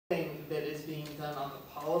done on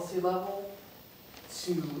the policy level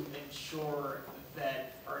to ensure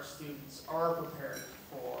that our students are prepared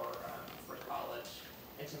for college,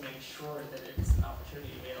 and to make sure that it's an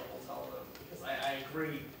opportunity available to all of them. Because I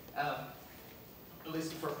agree, at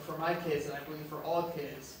least for my kids, and I believe for all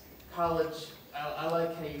kids, college, I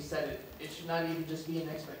like how you said it, it should not even just be an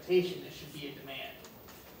expectation, it should be a demand.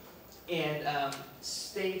 And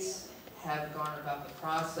states have gone about the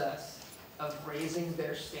process of raising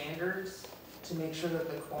their standards to make sure that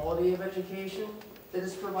the quality of education that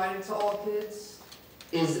is provided to all kids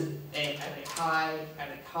is at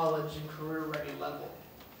a college and career-ready level.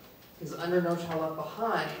 Because under No Child Left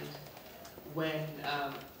Behind, when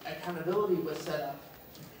accountability was set up,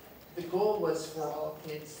 the goal was for all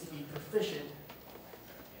kids to be proficient.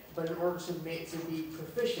 But in order to be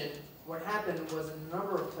proficient, what happened was in a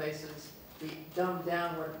number of places, we dumbed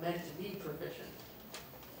down what it meant to be proficient.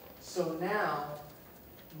 So now,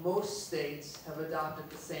 most states have adopted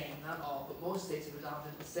the same, not all, but most states have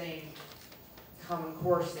adopted the same Common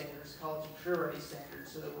Core standards, college and career ready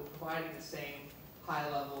standards, so that we're providing the same high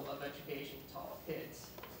level of education to all kids.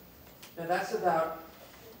 Now that's about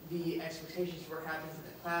the expectations for what happens in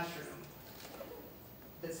the classroom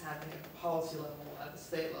that's happening at the policy level, at the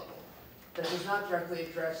state level. That does not directly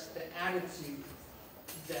address the attitude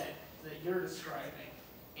that you're describing.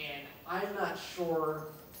 And I'm not sure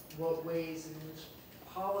what ways in which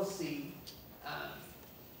policy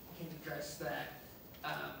can address that.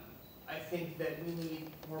 I think that we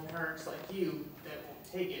need more parents like you that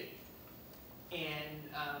will take it.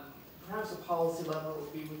 And perhaps a policy level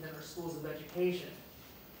would be within our schools of education,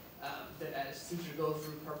 that as teachers go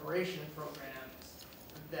through preparation programs,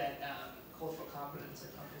 that cultural competence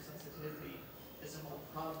and cultural sensitivity is a more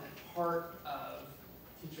prominent part of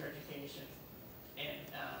teacher education,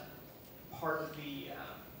 and part of the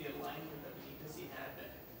alignment that we need to see happen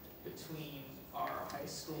between our high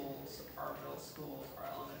schools, our middle schools, our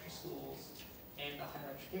elementary schools, and the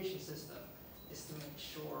higher education system is to make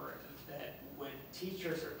sure that when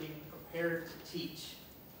teachers are being prepared to teach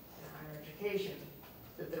in higher education,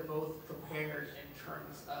 that they're both prepared in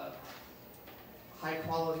terms of high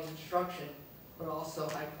quality instruction, but also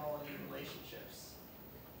high quality relationships.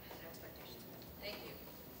 Thank you.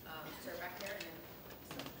 Sir, back there.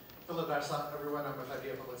 Hello, everyone. I'm with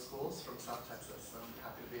Idea Public Schools from South Texas. I'm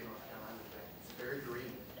happy to be in North Carolina today. It's very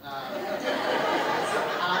green. So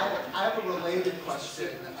I have a related question.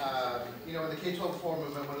 You know, in the K-12 core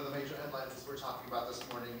movement, one of the major headlines as we're talking about this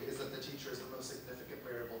morning is that the teacher is the most significant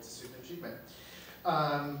variable to student achievement.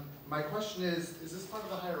 My question is this part of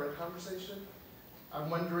the higher ed conversation? I'm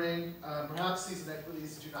wondering, perhaps these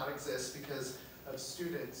inequities do not exist because of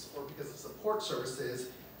students or because of support services.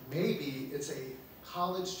 Maybe it's a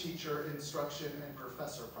college teacher, instruction, and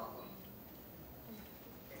professor problem.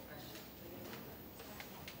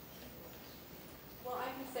 Well,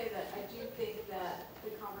 I can say that I do think that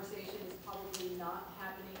the conversation is probably not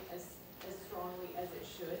happening as strongly as it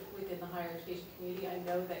should within the higher education community. I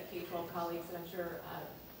know that K-12 colleagues, and I'm sure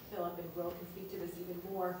Philip and Will can speak to this even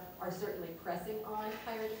more, are certainly pressing on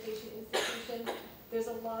higher education institutions. There's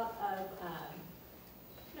a lot of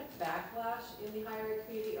kind of backlash in the higher ed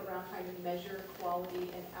community around trying to measure quality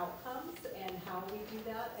and outcomes and how we do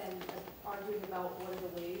that, and arguing about what are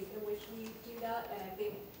the ways in which we do that. And I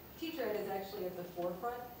think teacher ed is actually at the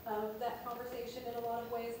forefront of that conversation in a lot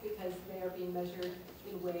of ways, because they are being measured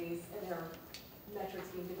in ways, and there are metrics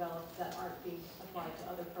being developed that aren't being applied to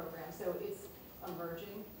other programs. So it's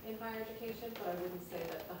emerging in higher education, but I wouldn't say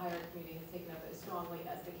that the higher ed community has taken up as strongly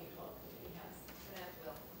as the K-12 community has.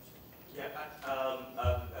 Yeah,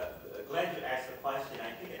 glad you asked the question.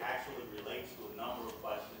 I think it actually relates to a number of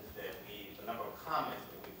questions that a number of comments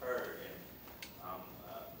that we've heard, and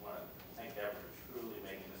want to thank Deborah for truly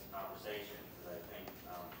making this conversation, because I think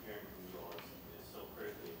hearing from you all is so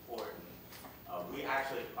critically important. We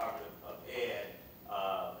actually, Department of Ed,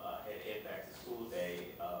 had Ed Back to School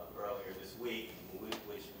Day earlier this week, in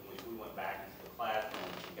which we went back into the classroom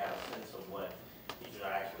and got a sense of what teachers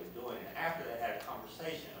are actually doing. And after that, had a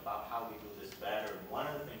conversation about how we do this better. And one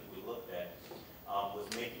of the things we looked at was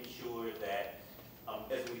making sure that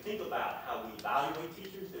as we think about how we evaluate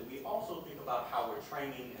teachers, that we also think about how we're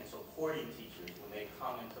training and supporting teachers when they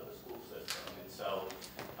come into the school system. And so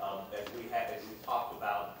as we talked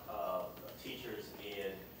about teachers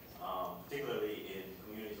in, particularly in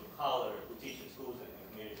communities of color, who teach in schools in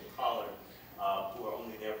communities of color, who are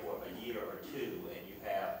only there for a year or two, and you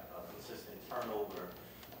have consistent turnover,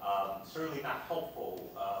 certainly not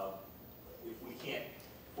helpful if we can't,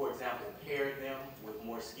 for example, pair them with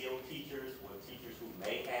more skilled teachers, with teachers who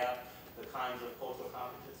may have the kinds of cultural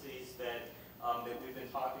competencies that we've been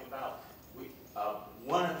talking about.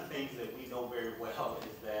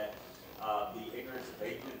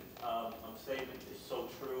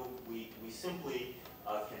 simply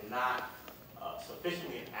cannot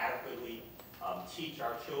sufficiently and adequately teach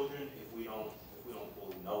our children if we don't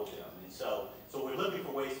fully know them. And so we're looking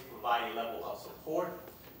for ways to provide a level of support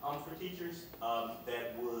for teachers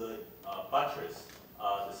that would buttress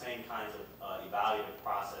the same kinds of evaluative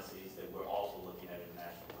processes that we're also looking at the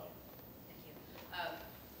national level. Thank you.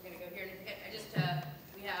 We're going to go here.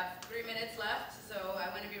 We have 3 minutes left, so I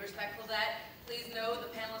want to be respectful of that. Please know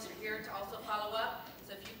the panelists are here to also follow up.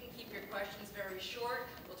 So if you can keep your questions very short,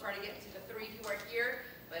 we'll try to get to the 3 who are here.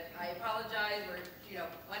 But I apologize. We're,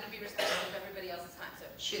 want to be respectful of everybody else's time. So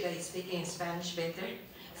should I speak in Spanish better?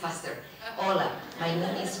 Faster. Hola, my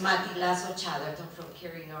name is Mati Lazo Chatterton from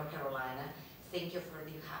Cary, North Carolina. Thank you for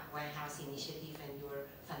the White House initiative and your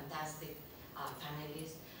fantastic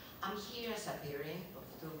panelists. I'm here as a parent of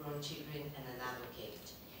 2 grown children and an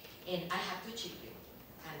advocate. And I have 2 children.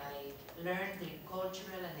 And I learned the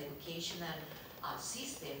cultural and educational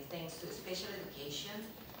system thanks to special education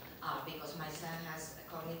because my son has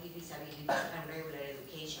cognitive disabilities and regular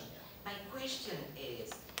education. My question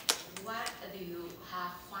is, what do you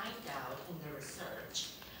have find out in the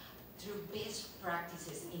research through best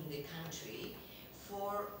practices in the country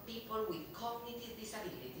for people with cognitive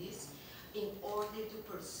disabilities in order to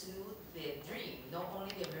pursue the dream, not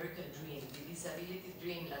only the American dream, the disability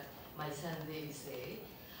dream that my son David say,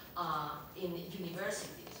 in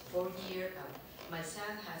universities. 4 years, my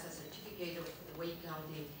son has a certificate of the Wake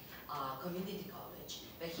County Community College,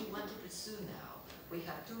 but he wants to pursue now. We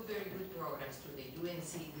have 2 very good programs through the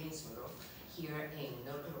UNC Greensboro here in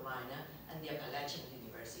North Carolina and the Appalachian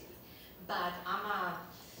University. But I'm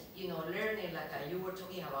learning, like you were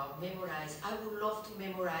talking about, memorize. I would love to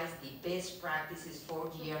memorize the best practices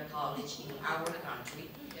 4-year college in our country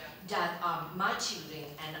that my children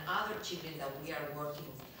and other children that we are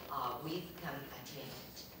working with can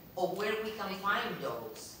attend, or where we can find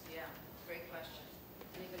those. yeah, great question.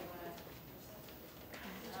 Anybody want to?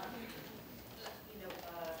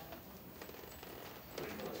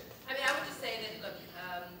 I mean, I would just say that, look,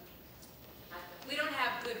 we don't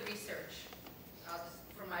have good research,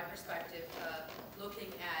 from my perspective,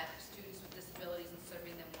 looking at students with disabilities and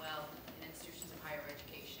serving them well in institutions of higher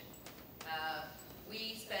education.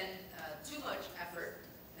 We spend too much effort,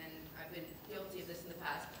 and I've been guilty of this in the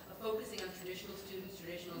past, of focusing on traditional students,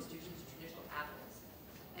 traditional institutions, traditional pathways.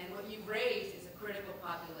 And what you've raised is a critical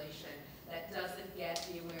population that doesn't get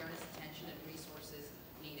the awareness, attention, and resources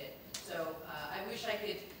needed. So I wish I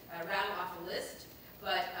could rattle off a list,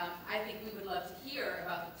 but I think we would love to hear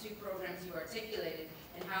about the 2 programs you articulated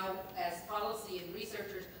and how, as policy and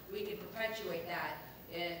researchers, we can perpetuate that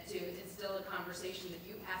to instill a conversation that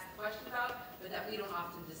you asked the question about, but that we don't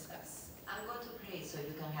often discuss. I'm going to pray so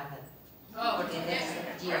you can have it. Oh, for the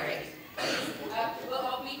next year. perfect. We'll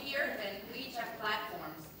all meet here, and we each have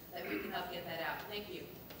platforms that we can help get that out. Thank you,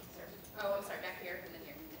 sir. Oh, I'm sorry, back here and then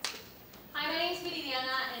here. Hi, my name is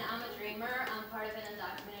Viridiana, and I'm a dreamer. I'm part of an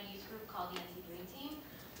undocumented youth group called the Anti-Dream Team.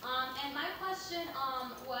 And my question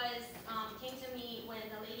came to me when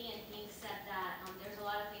the lady in pink said that there's a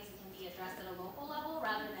lot of things that can be addressed at a local level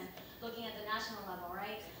rather than looking at the national level,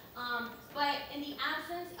 right? But in the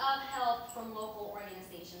absence of help from local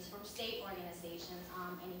organizations, from state organizations,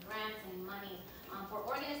 any grants, any money, for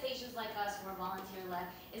organizations like us who are volunteer-led,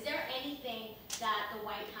 is there anything that the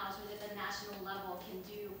White House or at the national level can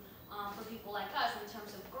do for people like us in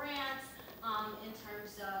terms of grants, in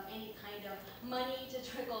terms of any kind of money to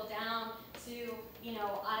trickle down to,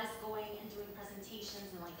 us going and doing presentations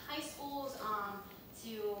in like high schools,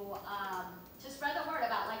 to spread the word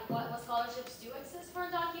about like what scholarships do exist for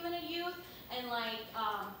undocumented youth, and like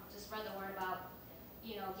to spread the word about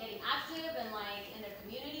getting active and like in their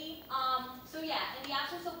community. So yeah, in the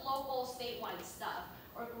absence of local statewide stuff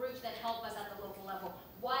or groups that help us at the local level,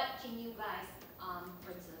 what can you guys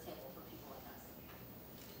bring to the table for people like us?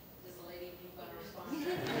 Does the lady in pink want to respond?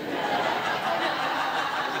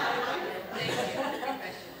 Thank you. Good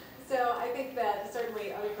question. So I think that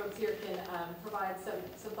certainly other folks here can provide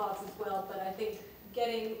some thoughts as well, but I think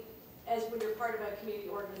when you're part of a community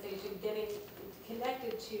organization, getting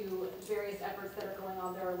connected to various efforts that are going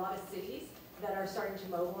on, there are a lot of cities that are starting to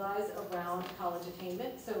mobilize around college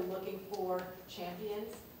attainment, so looking for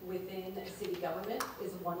champions within city government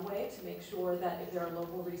is one way to make sure that if there are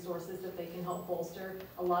local resources that they can help bolster.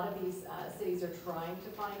 A lot of these cities are trying to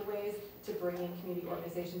find ways to bring in community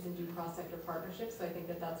organizations and do cross-sector partnerships, so I think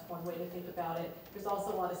that that's one way to think about it. There's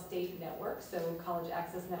also a lot of state networks, so college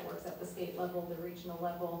access networks at the state level, the regional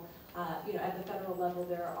level. At the federal level,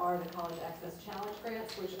 there are the College Access Challenge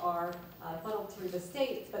grants, which are funneled through the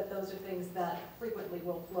state, but those are things that frequently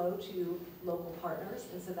will flow to local partners,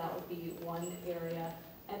 and so that would be one area.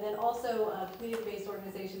 And then also, community-based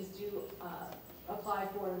organizations do apply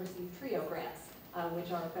for and receive TRIO grants,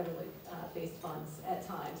 which are federally based funds at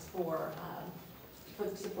times for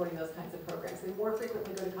supporting those kinds of programs. They more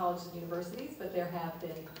frequently go to colleges and universities, but there have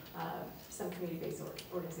been some community-based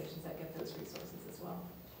organizations that get those resources as well.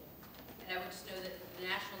 And I would just know that at the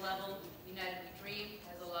national level, United We Dream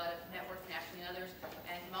has a lot of network nationally and others,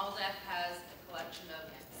 and MALDEF has a collection of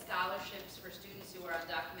scholarships for students who are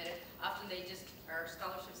undocumented. Often they just are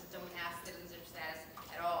scholarships that don't ask citizenship status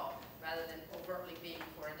at all, rather than overtly being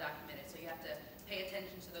for undocumented. So you have to pay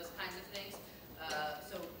attention to those kinds of things.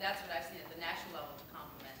 So that's what I've seen at the national level to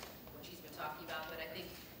complement what she's been talking about. But I think,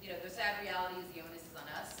 the sad reality is the onus is on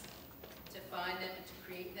us to find them and to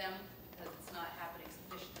create them, because it's not happening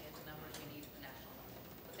sufficiently at the numbers we need at the national level.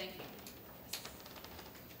 But thank you.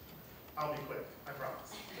 I'll be quick, I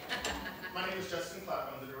promise. My name is Justin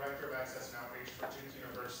Clapp. I'm the Director of Access and Outreach for Duke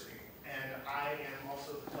University, and I am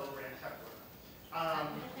also the Pell Grant heckler.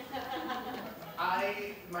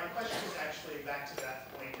 My question is actually back to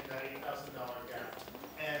that point in that $8,000 gap.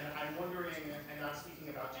 And I'm wondering, and not speaking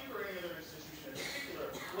about Duke or any other institution in particular,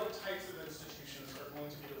 what types of institutions are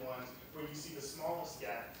going to be the ones where you see the smallest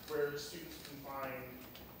gap, where students can find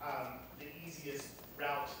the easiest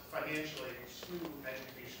route financially to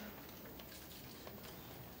education?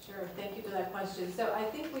 Sure, thank you for that question. So I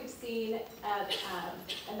think we've seen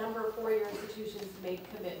a number of four-year institutions make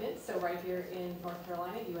commitments. So right here in North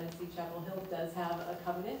Carolina, UNC Chapel Hill does have a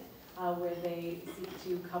covenant where they seek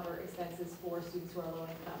to cover expenses for students who are low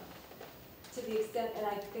income. To the extent, and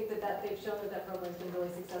I think that they've shown that program has been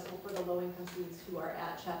really successful for the low-income students who are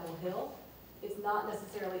at Chapel Hill. It's not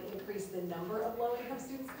necessarily increased the number of low-income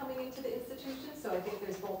students coming into the institution, so I think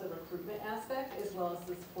there's both a recruitment aspect as well as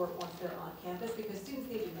the support once they're on campus, because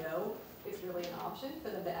students need to know it's really an option for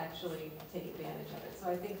them to actually take advantage of it. So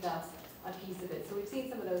I think that's a piece of it. So we've seen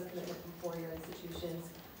some of those commitments from four-year institutions.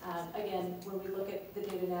 Again, when we look at the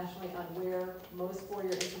data nationally on where most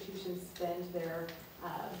four-year institutions spend their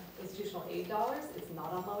institutional aid dollars, it's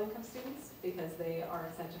not on low-income students, because they are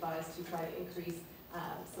incentivized to try to increase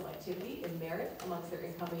selectivity and merit amongst their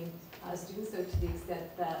incoming students. So to the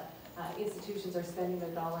extent that institutions are spending their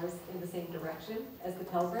dollars in the same direction as the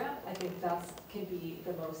Pell Grant, I think that can be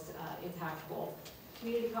the most impactful.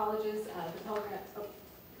 Community colleges, the Pell Grant,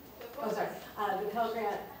 the Pell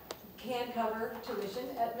Grant can cover tuition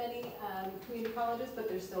at many community colleges, but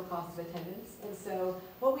there's still cost of attendance. And so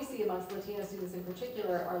what we see amongst Latino students in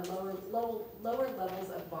particular are lower levels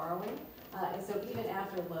of borrowing. And so even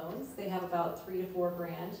after loans, they have about $3 to $4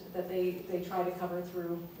 grand that they try to cover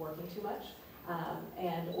through working too much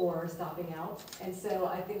and or stopping out. And so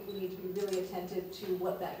I think we need to be really attentive to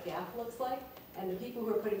what that gap looks like. And the people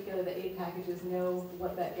who are putting together the aid packages know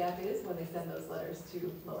what that gap is when they send those letters to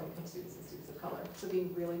low-income students and students of color. So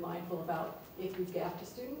being really mindful about if you've gapped a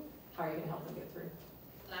student, how are you going to help them get through?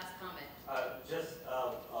 Last comment. There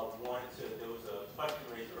was a question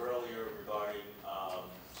raised earlier regarding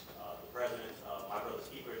the President's My Brother's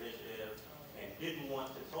Keeper initiative, and didn't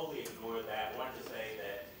want to totally ignore that. Wanted to say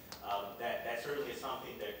that that certainly is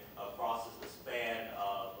something that crosses the span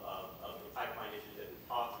of the pipeline issues that we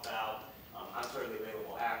talked about. I'm certainly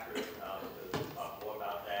available after to talk more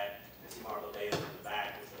about that. And see Marlo Davis in the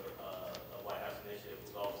back is a White House initiative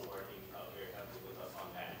who's also working very heavily with us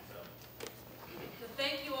on that. So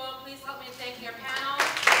thank you all. Please help me in thanking our panel.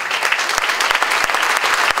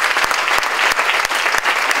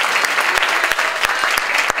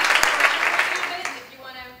 If you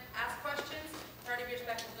want to ask questions, try to be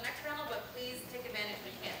respectful to the next panel, but please take advantage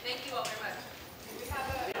when you can. Thank you all very much. We have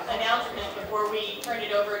an announcement before we turn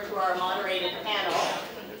it over to our moderated panel.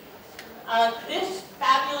 This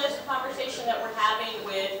fabulous conversation that we're having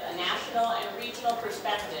with a national and regional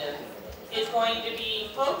perspective is going to be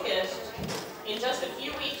focused in just a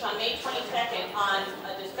few weeks on May 22nd on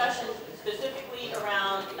a discussion specifically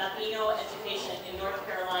around Latino education in North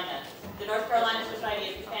Carolina. The North Carolina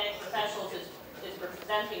Society of Hispanic Professionals is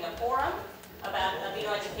presenting a forum about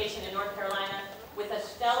Latino education in North Carolina with a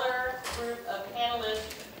stellar group of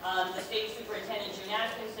panelists, the State Superintendent June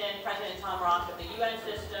Atkinson, President Tom Roth of the UNC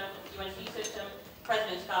system,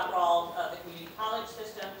 President Scott Rawls of the Community College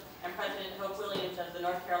system, and President Hope Williams of the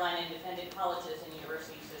North Carolina Independent Colleges and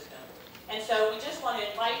University system. And so we just want to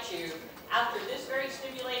invite you, after this very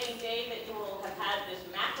stimulating day that you will have had this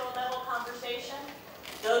macro level conversation,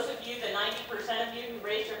 those of you, the 90% of you who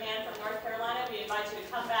raised your hand from North Carolina, we invite you to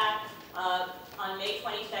come back on May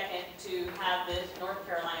 22nd to have this North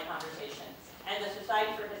Carolina conversation. And the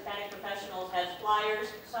Society for Hispanic Professionals has flyers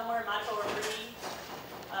somewhere, Marco or Rudy.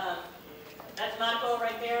 That's Marco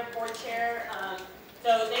right there, board chair.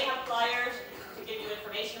 So they have flyers to to give you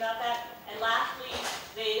information about that. And lastly,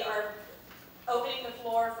 they are opening the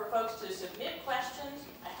floor for folks to submit questions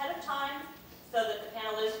ahead of time so that the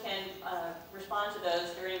panelists can respond to those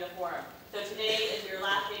during the forum. So today is your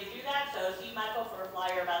last day to do that, so see Michael for a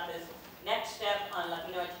flyer about this next step on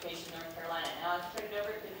Latino education in North Carolina. Now I'll turn it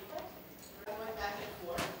over to Nicole. I went back and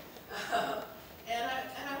forth. And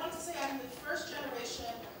I want to say I'm the first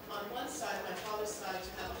generation on one side, my father's side,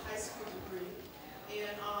 to have a high school degree,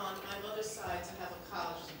 and on my mother's side to have a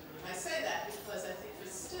college degree. And I say that because I think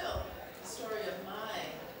there's still the story of my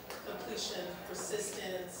completion,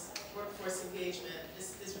 persistence, workforce engagement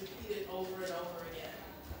is repeated over and over again.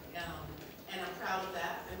 And I'm proud of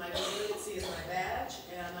that, and my resiliency is my badge,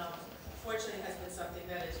 and fortunately has been something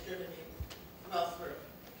that has driven me well through.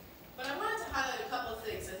 But I wanted to highlight a couple of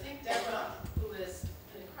things. I think Deborah, who is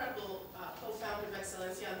an incredible co-founder of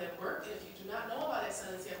Excellencia, on their work, and if you do not know about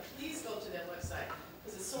Excellencia, please go to their website,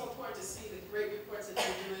 because it's so important to see the great reports that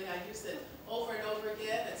they're doing. I use it over and over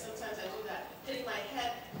again, and sometimes I do that, hitting my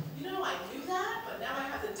head, you know, I knew that, but now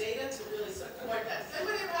I have the data to really support that. Does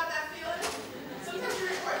anybody ever have that feeling? Sometimes you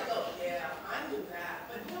report and go, yeah, I knew that,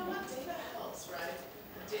 but you know what, data helps, right?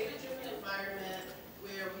 A data-driven environment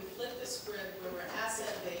where we flip the script, where we're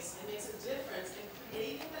asset-based, it makes a difference in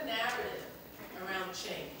creating the narrative around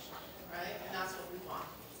change, right? And that's what we want.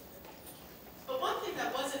 But one thing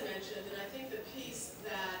that wasn't mentioned, and I think the piece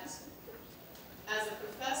that, as a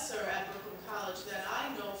professor at Brooklyn College, that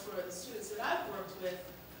I know for the students that I've worked with,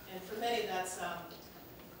 and for many that's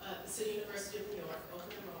the City University of New York,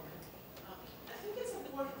 open enrollment. I think it's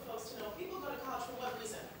important for folks to know, people go to college for what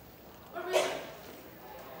reason? What reason?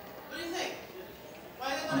 What do you think?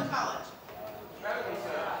 Why do they go to college?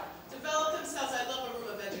 Develop themselves. I love a room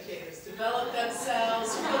of educators. Develop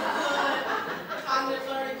themselves, feel good, cognitive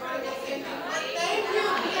learning, critical thinking. Thank you,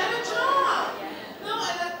 get a job. No,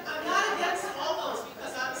 and I'm not against all those,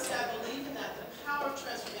 because honestly I believe in that, the power of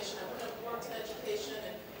transformation. I wouldn't have worked in education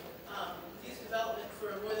and youth development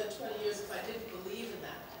for more than 20 years if I didn't believe in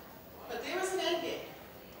that. But there is an end game,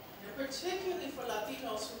 and particularly for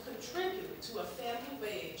Latinos who contribute to a family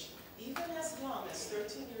wage, even as young as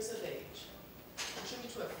 13 years of age,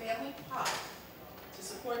 contribute to a family pot to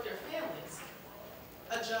support their families,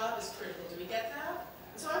 a job is critical. Do we get that?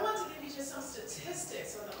 And so I want to give you just some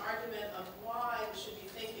statistics on the argument of why we should be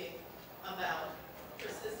thinking about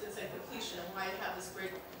persistence and completion, and why I have this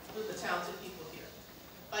great group of talented people here.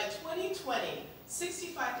 By 2020,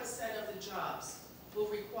 65% of the jobs will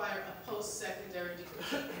require a post-secondary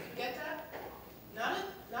degree. You get that? Not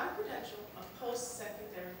a credential, a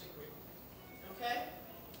post-secondary degree. Okay?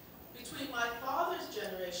 Between my father's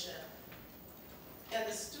generation and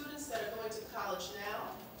the students that are going to college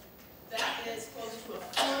now, that is close to a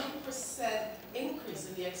 40% increase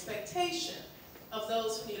in the expectation of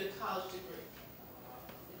those who need a college degree.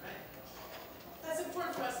 Right? That's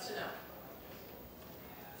important for us to know.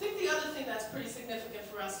 I think the other thing that's pretty significant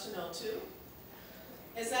for us to know too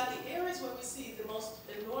is that the areas where we see the most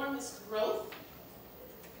enormous growth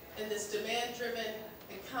in this demand-driven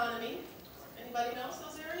economy, anybody knows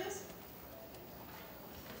those areas?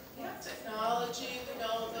 Yeah, technology, we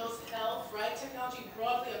know those, health, right? Technology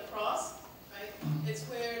broadly across, right? It's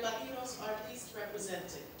where Latinos are least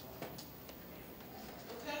represented,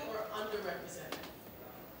 okay, or underrepresented.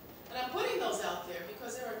 And I'm putting those out there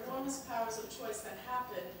because there are enormous powers of choice that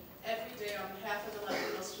happen every day on behalf of the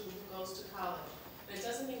Latino student who goes to college. And it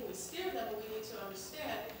doesn't mean we steer them, but we need to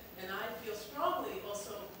understand, and I feel strongly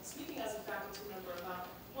also, speaking as a faculty member, about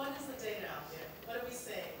what is the data out there? What are we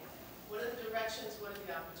saying? What are the directions? What are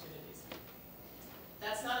the opportunities?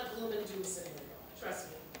 That's not a gloom and doom scenario,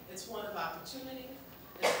 trust me. It's one of opportunity.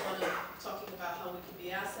 It's one of talking about how we can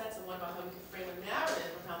be assets, and one about how we can frame a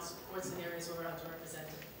narrative around supports in areas where we're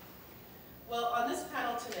underrepresented. Well, on this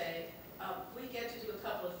panel today, we get to do a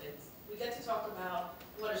couple of things. We get to talk about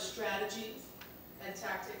what are strategies and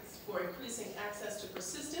tactics for increasing access to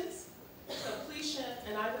persistence, completion,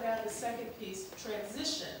 and I would add the second piece,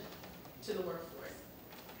 transition to the workforce.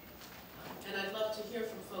 And I'd love to hear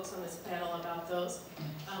from folks on this panel about those.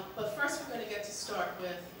 But first we're going to get to start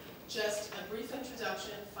with just a brief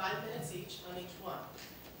introduction, 5 minutes each on each one.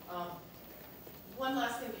 One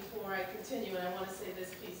last thing before I continue, and I want to say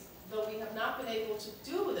this piece. Though we have not been able to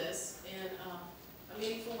do this in a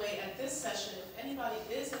meaningful way at this session, if anybody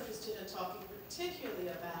is interested in talking particularly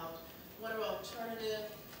about what are alternative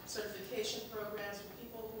certification programs for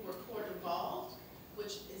people who were court involved,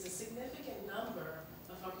 which is a significant number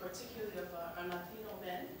of particularly of our Latino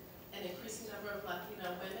men, and increasing number of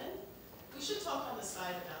Latino women, we should talk on the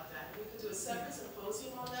side about that. We could do a separate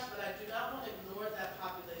symposium on that, but I do not want to ignore that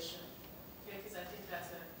population, okay, because I think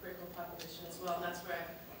that's a critical part population as well, and that's where I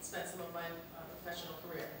spent some of my professional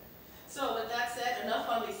career. So with that said, enough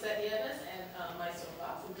on the Setyenas and my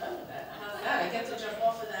soapbox. I'm done with that. How's that? I get to jump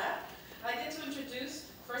off of that. I get to introduce,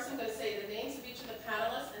 first I'm going to say the names of each of the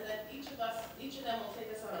panelists, and then each of them will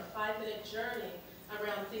take us on a 5-minute journey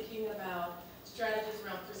around thinking about strategies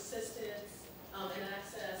around persistence and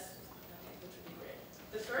access, which would be great.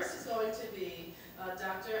 The first is going to be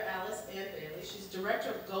Dr. Alice Ann Bailey. She's Director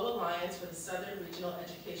of Go Alliance for the Southern Regional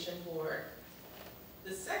Education Board.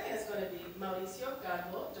 The second is going to be Mauricio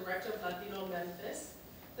Garbo, Director of Latino Memphis.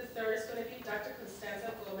 The third is going to be Dr.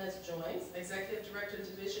 Constanza Gomez-Joins, Executive Director and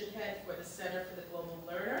Division Head for the Center for the Global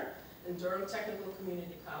Learner in Durham Technical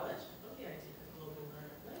Community College. Oh, the idea of the Global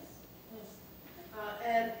Learner. Nice, nice.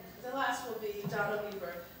 And the last will be Donna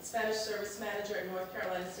Weaver, Spanish Service Manager at North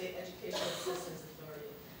Carolina State Education Assistance Authority.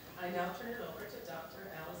 I now turn it over to Dr.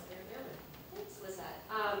 Alice Ann Bailey. Thanks, Lizette.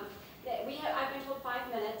 I've been told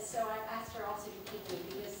 5 minutes, so I've asked her also to keep me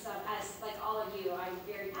because, as like all of you, I'm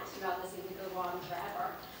very passionate about this and could go on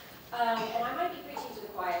forever. And I might be preaching to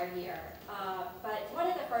the choir here, but one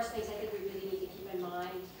of the first things I think we really need to keep in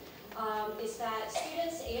mind is that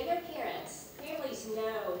students and their parents, families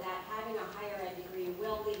know that having a higher ed degree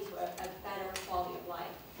will lead to a better quality of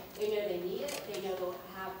life. They know they need it, they know they'll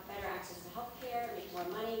have better access to health care, make more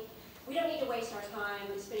money. We don't need to waste our time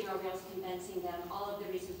spinning our wheels convincing them all of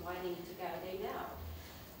the reasons why they need to go. They know.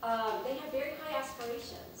 They have very high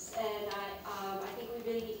aspirations, and I think we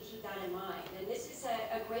really need to keep that in mind. And this is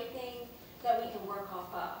a great thing that we can work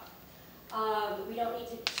off of. We don't need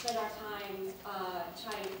to spend our time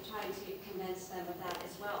trying to convince them of that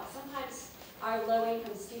as well. Sometimes our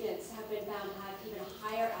low-income students have been found to have even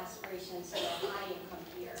higher aspirations than their high-income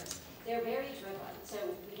peers. They're very driven, so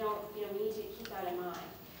we need to keep that in mind.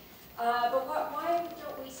 But why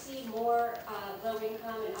don't we see more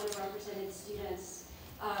low-income and underrepresented students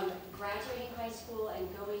graduating high school and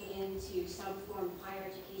going into some form of higher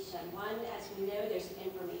education? One, as we know, there's an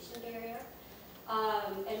information barrier.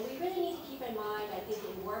 And we really need to keep in mind, I think,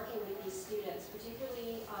 in working with these students,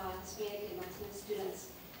 particularly Hispanic and Latino students,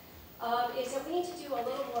 is that we need to do a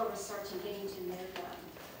little more research and getting to know them.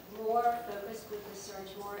 More focused group research,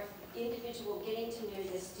 more individual getting to know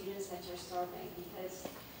the students that you're serving, because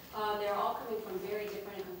they're all coming from very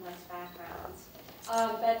different and complex backgrounds.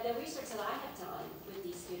 But the research that I have done with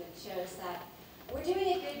these students shows that we're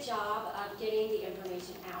doing a good job of getting the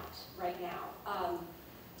information out right now.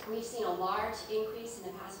 We've seen a large increase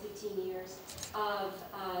in the past 15 years of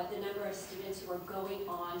the number of students who are going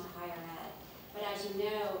on to higher ed. But as you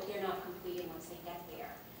know, they're not completing once they get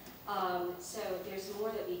there. So there's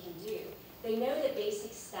more that we can do. They know the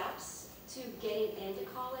basic steps to getting into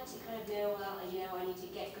college. You kind of know, well, I need to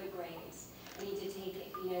get good grades. I need to take,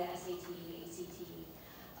 the SAT, ACT.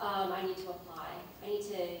 I need to apply. I need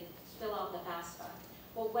to fill out the FAFSA.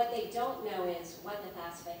 Well, what they don't know is what the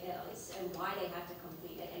FAFSA is and why they have to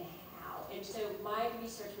complete it and how. And so my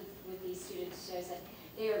research with these students shows that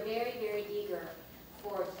they are very, very eager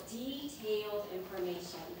for detailed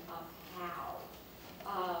information of how.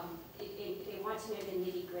 They want to know the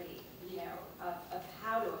nitty-gritty, of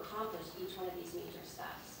how to accomplish each one of these major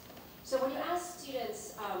steps. So when you ask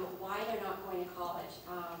students why they're not going to college,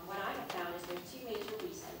 what I have found is there's two major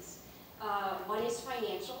reasons. One is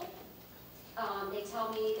financial. They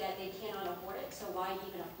tell me that they cannot afford it, so why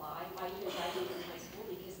even apply? Why even graduate from high school?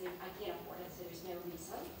 Because I can't afford it, so there's no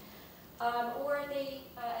reason. Or they,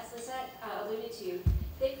 as Lizette alluded to,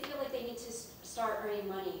 they feel like they need to start earning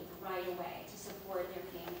money right away to support their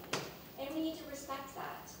family. And we need to respect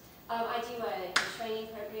that. I do a training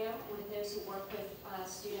program with those who work with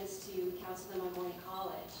students to counsel them on going to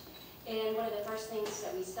college. And one of the first things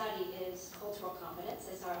that we study is cultural competence,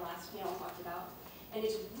 as our last panel talked about. And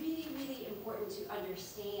it's really, really important to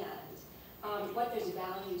understand what those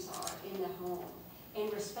values are in the home and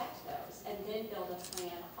respect those, and then build a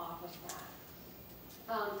plan off of that.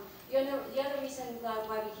 The other reason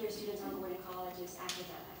why we hear students aren't going to college is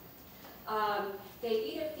academic.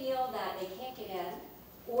 They either feel that they can't get in,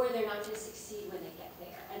 or they're not going to succeed when they get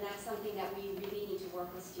there. And that's something that we really need to work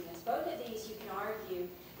with students. Both of these, you can argue,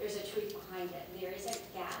 there's a truth behind it. There is a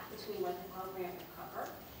gap between what the program will cover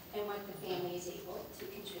and what the family is able to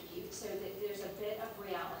contribute, so that there's a bit of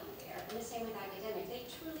reality there. And the same with academic. They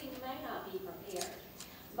truly may not be prepared.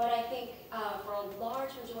 But I think for a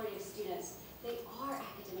large majority of students, they are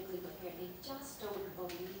academically prepared. They just don't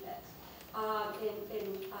believe it.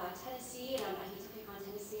 In Tennessee, and I hate to pick on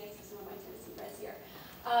Tennessee, I see some of my Tennessee friends here.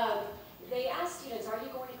 They ask students, are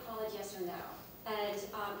you going to college, yes or no? And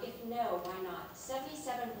if no, why not?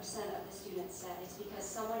 77% of the students said it's because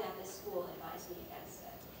someone at this school advised me against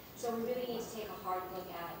it. So we really need to take a hard look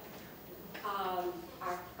at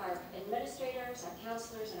our administrators, our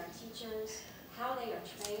counselors, and our teachers, how they are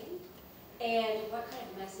trained, and what kind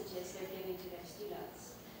of messages they're giving to their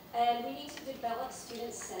students. And we need to develop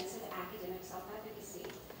students' sense of academic self-efficacy.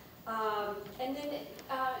 And then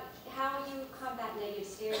how you combat negative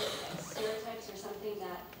stereotypes. Stereotypes are something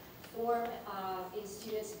that form in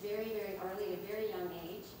students very, very early, at a very young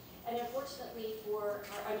age. And unfortunately for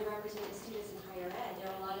our underrepresented students in higher ed, there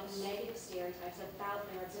are a lot of negative stereotypes about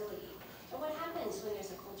their ability. And what happens when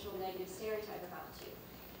there's a cultural negative stereotype about you?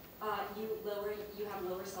 You have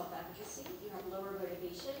lower self-efficacy, you have lower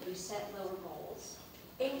motivation, you set lower goals,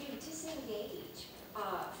 and you disengage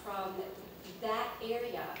from that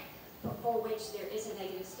area for which there is a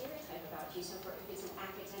negative stereotype about you. So if it's an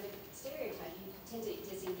academic stereotype, you tend to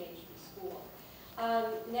disengage from school.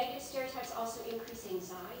 Negative stereotypes also increase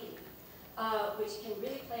anxiety, which can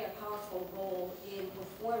really play a powerful role in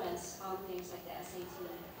performance on things like the SAT,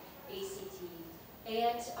 ACT,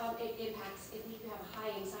 and it impacts, if you have a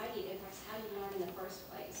high anxiety, it impacts how you learn in the first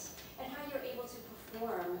place, and how you're able to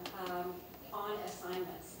perform on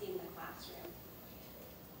assignments in the classroom.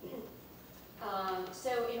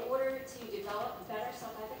 So in order to develop better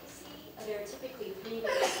self-efficacy, there are typically 3 main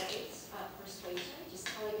ways. Persuasion, just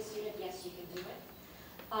telling a student, yes, you can do it.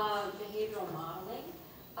 Behavioral modeling,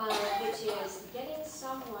 which is getting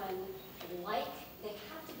someone they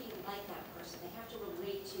have to be like that person. They have to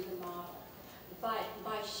relate to the model. But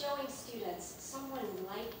by showing students someone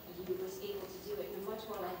like you was able to do it, you're much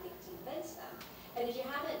more likely to convince them. And if you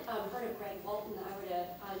haven't heard of Greg Walton, I would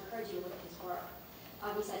encourage you to look at his work.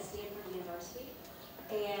 He's at Stanford University,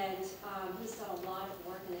 and he's done a lot of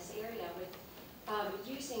work in this area with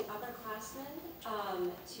using upperclassmen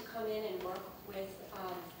to come in and work with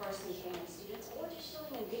first and family students, or just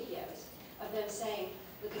showing them videos of them saying,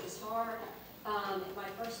 look, it was hard. My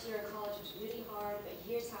first year in college was really hard, but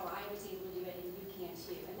here's how I was able to do it, and you can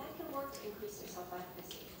too. And that can work to increase their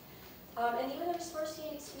self-efficacy. And the other is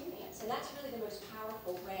first-hand experience, and that's really the most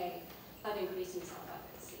powerful way of increasing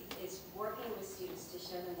self-efficacy, is working with students to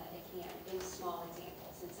show them that they can in small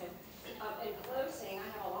examples. And so, in closing, I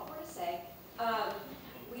have a lot more to say.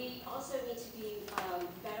 We also need to be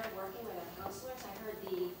better working with our counselors. I heard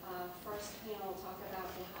the first panel talk about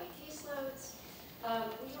the high caseloads.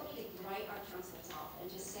 We don't need to write our counselors off and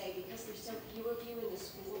just say, because there's so few of you in the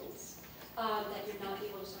schools, that you're not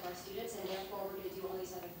able to serve our students, and therefore we're going to do all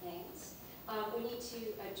these other things. We need to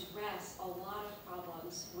address a lot of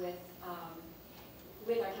problems with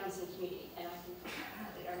our counseling community, and I think I'm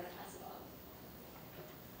going to pass it on.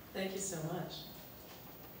 Thank you so much.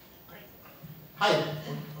 Great. Hi.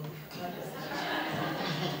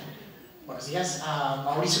 Buenos días.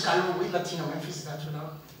 Mauricio Calvo with Latino Memphis. Is that true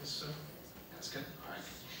now? Yes, sir. That's good. All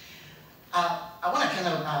right. I want to kind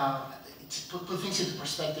of put things into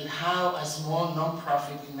perspective, how a small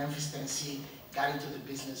nonprofit in Memphis, Tennessee got into the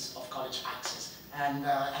business of college access. And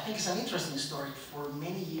I think it's an interesting story. For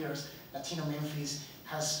many years, Latino Memphis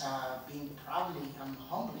has been proudly and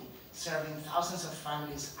humbly serving thousands of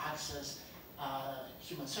families access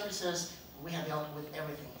human services. We have dealt with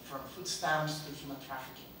everything from food stamps to human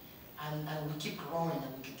trafficking. And we keep growing,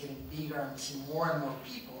 and we keep getting bigger and see more and more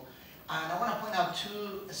people. And I want to point out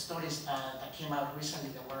 2 stories that came out recently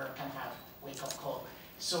that were kind of a wake-up call.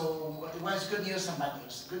 So one is good news and bad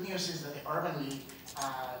news. Good news is that the Urban League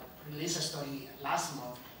released a study last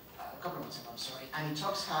month, a couple of months ago, I'm sorry, and it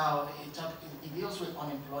talks how it deals with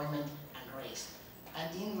unemployment and race.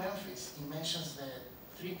 And in Memphis, it mentions that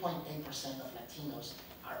 3.8% of Latinos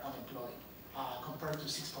are unemployed, compared to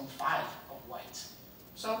 6.5% of whites.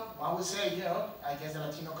 So I would say, I guess the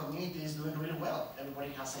Latino community is doing really well.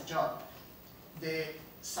 Everybody has a job. The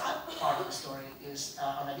sad part of the story is,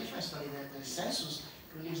 on a different study, the census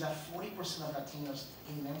believes that 40% of Latinos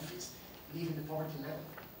in Memphis live in the poverty level.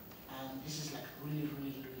 And this is like really,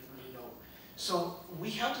 really, really, really low. So we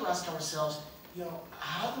have to ask ourselves,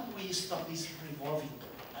 how do we stop this revolving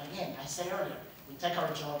door? Again, I said earlier, we take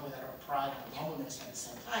our job with our pride and humbleness at the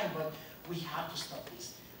same time, but we have to stop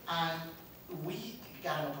this. And we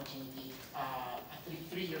got an opportunity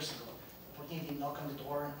 3 years ago, opportunity to knock on the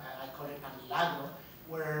door, I call it a milagro,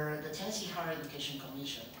 where the Tennessee Higher Education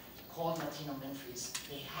Commission called Latino Memphis.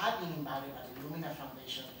 They had been invited by the Lumina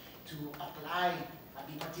Foundation to apply and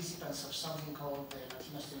be participants of something called the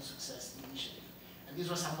Latino Student Success Initiative. And this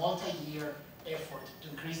was a multi-year effort to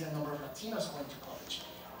increase the number of Latinos going to college.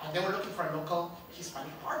 And they were looking for a local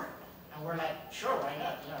Hispanic partner. And we're like, sure, why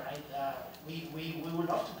not? We would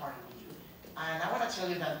love to partner with you. And I want to tell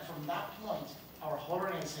you that from that point, our whole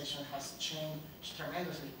organization has changed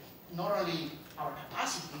tremendously. Not only our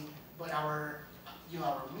capacity, but our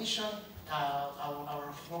mission,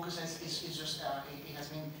 our focus is just, it has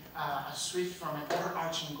been a shift from an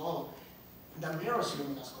overarching goal that mirrors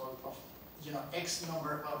Illumina's goal of, X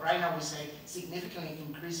number, right now we say significantly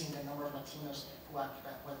increasing the number of Latinos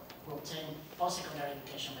who obtain post-secondary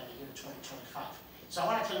education by the year 2025. So I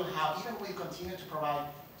want to tell you how, even we continue to provide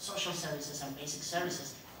social services and basic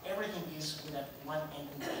services, everything is with that one end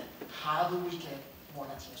in mind. How do we get more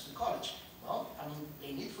Latinos to college? Well, I mean,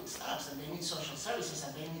 they need food stamps, and they need social services,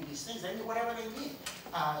 and they need these things. They need whatever they need,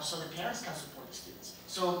 so the parents can support the students.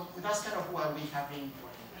 So that's kind of why we have been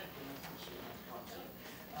working.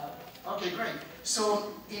 Okay, great.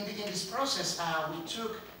 So in this process, we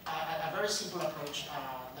took a very simple approach.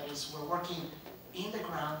 That is, we're working in the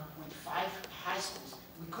ground with 5 high schools.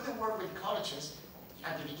 We couldn't work with colleges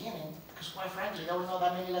at the beginning because, quite frankly, there were not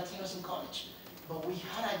that many Latinos in college. But we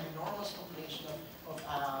had an enormous population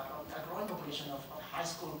a growing population of high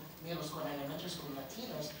school, middle school, and elementary school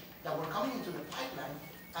Latinos that were coming into the pipeline.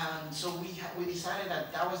 And so we decided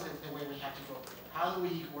that was the way we had to go. How do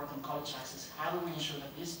we work on college access? How do we ensure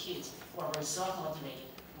that these kids who are very self-motivated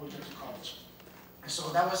will get to college? So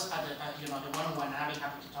that was the one-on-one, and I'll be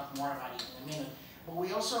happy to talk more about it in a minute. But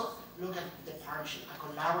we also look at the partnership, a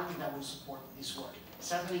collaborative that will support this work.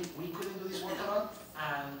 Certainly, we couldn't do this work alone,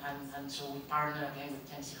 and so we partnered again with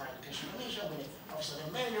Tennessee Higher Education Commission, with the Office of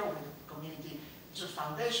the Mayor, with the Community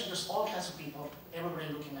Foundation, just all kinds of people,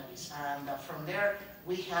 everybody looking at this. And from there,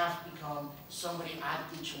 we have become somebody at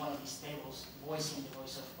each one of these tables, voicing the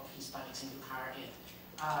voice of Hispanics in higher ed.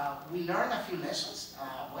 We learned a few lessons.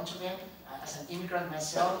 A bunch of them, as an immigrant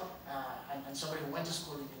myself, and somebody who went to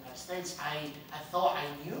school in the United States, I thought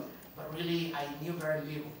I knew, but really I knew very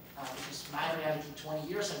little. Because my reality 20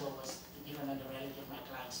 years ago was different than the reality of my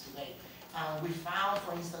clients today. We found,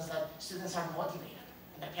 for instance, that students are motivated,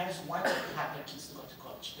 and the parents want to have their kids to go to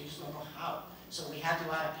college. They just don't know how. So we had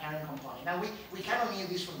to add a parent component. Now, we kind of knew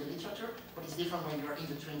this from the literature, but it's different when you're in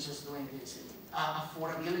the trenches doing this.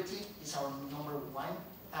 Affordability is our number 1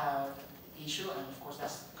 issue, and of course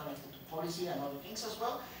that's connected to policy and other things as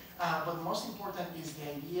well. But most important is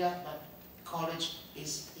the idea that college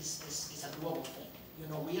is a global thing.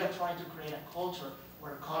 We are trying to create a culture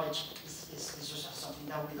where college is just something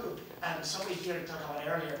that we do. And somebody here talked about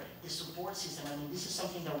earlier, the support system. I mean, this is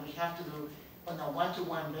something that we have to do on a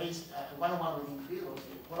one-to-one base, one-on-one with individuals.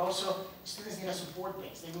 But also, students need a support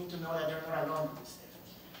base. They need to know that they're not alone in this thing.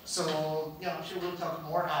 So, I'm sure we'll talk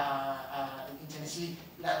more. In Tennessee,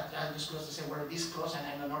 I'm just close to say we're this close, and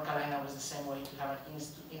I know North Carolina was the same way to have an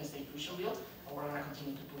in-state tuition bill, and we're going to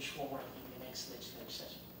continue to push forward in the next legislative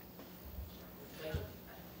session. Thank you.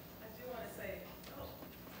 I do want to say,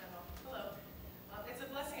 hello. It's a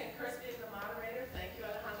blessing and curse being the moderator. Thank you,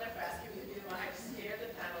 Alejandra, for asking me to be the moderator. I scared the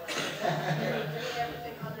panel. Doing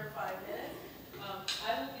everything under 5 minutes.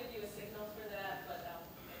 I will give you a signal for that, but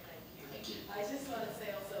thank you. Thank you. I just want to say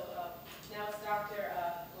also, now it's Dr.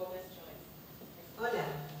 Gomez Joyce. Hola.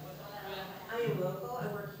 I am local. I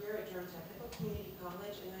work here at Durham Technical Community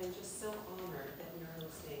College, and I am just so honored that we are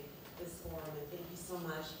hosting this forum, and thank you so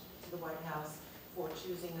much to the White House for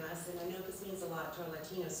choosing us. And I know this means a lot to our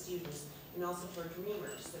Latino students and also for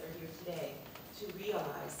dreamers that are here today to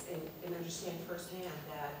realize and understand firsthand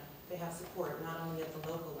that they have support not only at the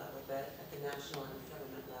local level, but at the national and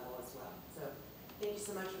government level as well. So thank you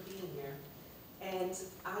so much for being here. And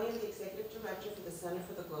I am the Executive Director for the Center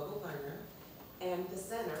for the Global Learner. And the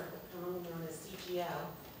center, commonly known as CGL,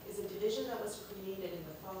 is a division that was created in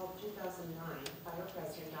the fall of 2009 by our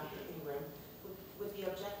president, Dr. Ingram, with the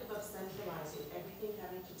objective of centralizing everything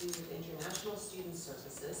having to do with international student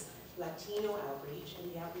services, Latino outreach, and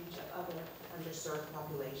the outreach of other underserved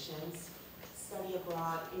populations, study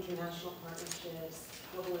abroad, international partnerships,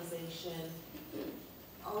 globalization,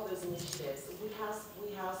 all those initiatives. We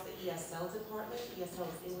house the ESL department. ESL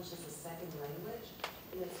is English as a second language,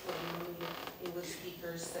 and it's for mainly English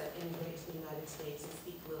speakers that immigrate to the United States and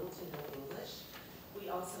speak little to no English. We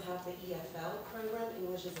also have the EFL program,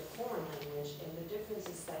 English as a foreign language, and the difference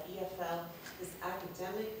is that EFL is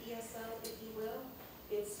academic ESL, if you will.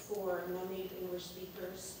 It's for non-native English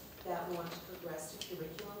speakers that want to progress to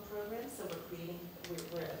curriculum programs, so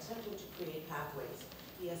we're attempting to create pathways,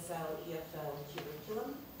 ESL, EFL, and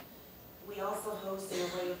curriculum. We also host an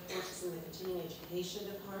array of courses in the continuing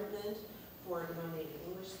education department for non-native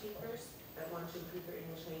English speakers that want to improve their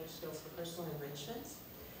English language skills for personal enrichment.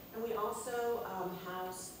 And we also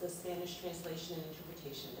house the Spanish translation and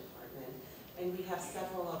interpretation department. And we have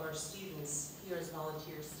several of our students here as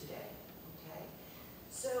volunteers today, okay?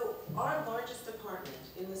 So our largest department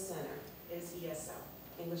in the center is ESL,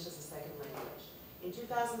 English as a second language. In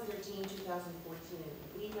 2013, 2014,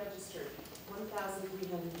 we registered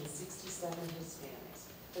 1,367 Hispanics.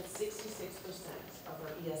 That's 66% of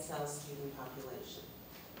our ESL student population.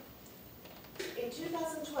 In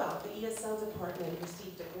 2012, the ESL department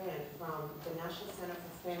received a grant from the National Center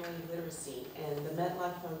for Family Literacy and the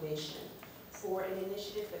MetLife Foundation for an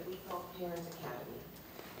initiative that we call Parent Academy.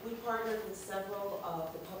 We partnered with several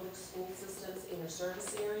of the public school systems in our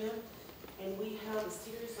service area, and we held a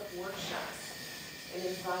series of workshops and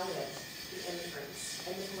invited the immigrants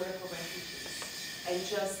and the political refugees and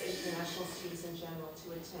just international students in general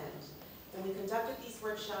to attend. And we conducted these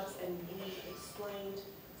workshops and we explained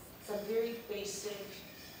some very basic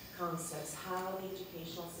concepts, how the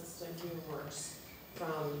educational system here works,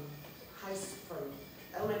 from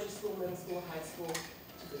elementary school, middle school, high school,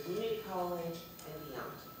 to the community college and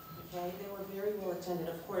beyond. Okay, they were very well attended.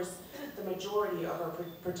 Of course, the majority of our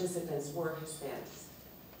participants were Hispanics.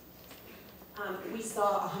 We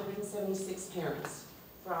saw 176 parents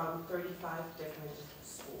from 35 different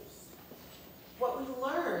schools. What we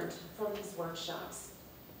learned from these workshops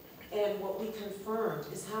and what we confirmed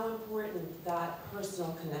is how important that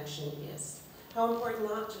personal connection is. How important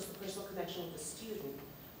not just the personal connection with the student,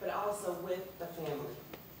 but also with the family.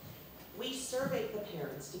 We surveyed the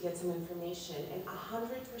parents to get some information, and 100%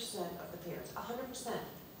 of the parents, 100%,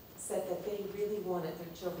 said that they really wanted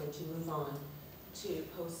their children to move on to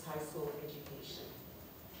post-high school education.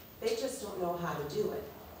 They just don't know how to do it,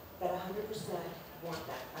 but 100% want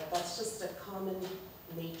that. That's just a common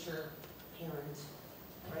nature parent,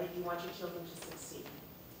 right? You want your children to succeed.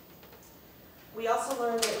 We also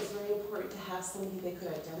learned that it was very important to have somebody they could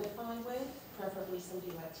identify with, preferably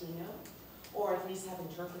somebody Latino, or at least have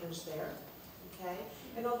interpreters there, okay?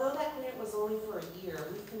 And although that grant was only for a year,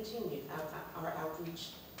 we've continued our outreach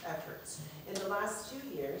efforts. In the last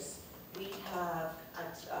 2 years, we have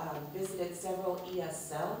visited several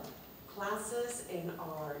ESL classes in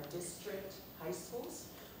our district high schools.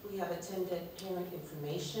 We have attended parent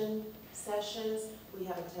information sessions. We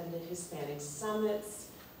have attended Hispanic summits,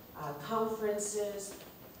 conferences,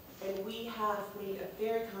 and we have made a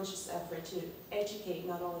very conscious effort to educate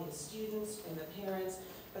not only the students and the parents,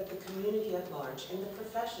 but the community at large and the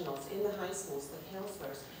professionals in the high schools, the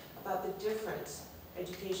counselors, about the different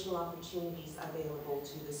educational opportunities available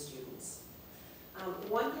to the students.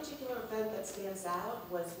 One particular event that stands out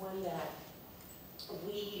was one that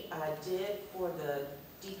we did for the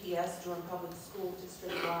DPS, Durham Public School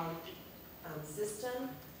District-wide system.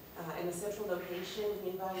 In a central location,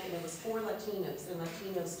 we invited, and it was for Latinos and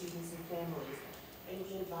Latino students and families, and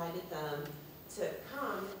we invited them to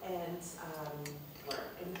come and learn.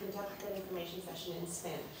 And we conducted that information session in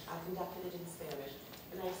Spanish. I conducted it in Spanish,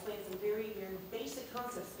 and I explained some very, very basic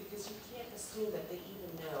concepts because you can't assume that they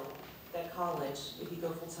even know that college, if you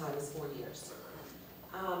go full-time, is 4 years.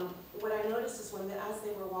 What I noticed is as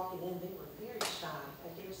they were walking in, they were very shy. I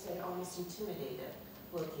dare say almost intimidated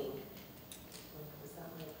looking.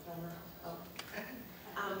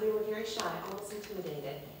 They were very shy, almost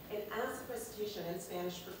intimidated. And as the presentation in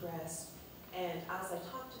Spanish progressed, and as I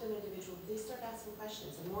talked to them individually, they started asking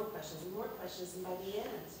questions and more questions and more questions. And by the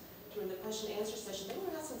end, during the question and answer session, they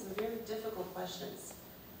were asking some very difficult questions.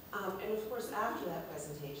 And of course, after that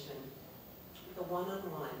presentation, the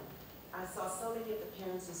one-on-one, I saw so many of the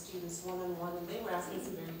parents and students one-on-one, and they were asking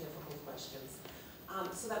some very difficult questions.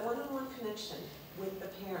 So that one-on-one connection with the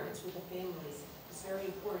parents, with the families, is very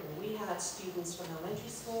important. We had students from elementary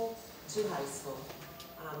school to high school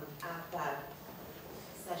at that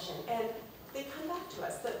session. And they come back to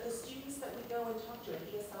us, the students that we go and talk to at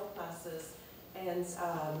ESL classes, and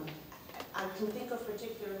I can think of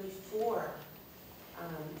particularly 4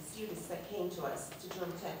 students that came to us to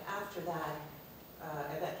Durham Tech after that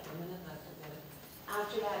event.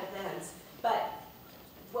 After that event. But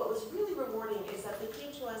what was really rewarding is that they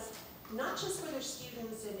came to us not just for their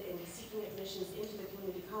students and seeking admissions into the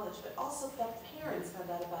community college, but also that parents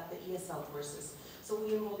found out about the ESL courses. So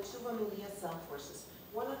we enrolled 2 of them in ESL courses.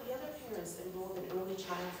 One of the other parents enrolled in early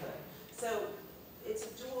childhood. So it's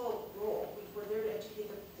a dual role. We're there to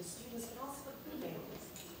educate the students, but also the families.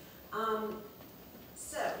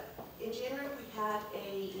 So in January, we had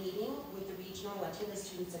a meeting with the Regional Latino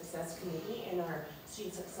Student Success Committee and our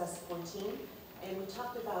Student Success Support team. And we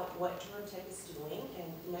talked about what Durham Tech is doing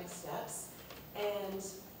and next steps. And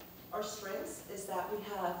our strengths is that we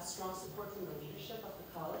have strong support from the leadership of the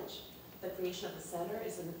college. The creation of the center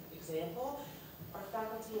is an example. Our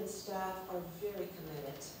faculty and staff are very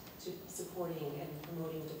committed to supporting and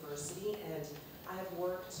promoting diversity. And I have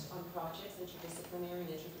worked on projects, interdisciplinary and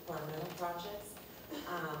interdepartmental projects,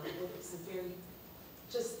 with some very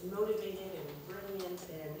just motivated and brilliant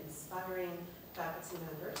and inspiring faculty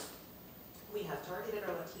members. We have targeted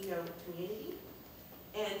our Latino community,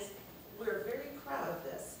 and we're very proud of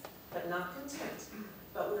this, but not content.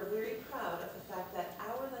 But we're very proud of the fact that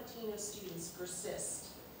our Latino students persist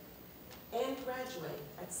and graduate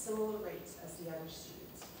at similar rates as the other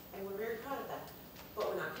students. And we're very proud of that.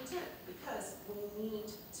 But we're not content because we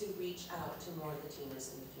need to reach out to more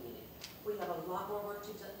Latinos in the community. We have a lot more work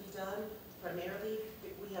to be done. Primarily,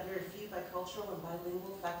 we have very few bicultural and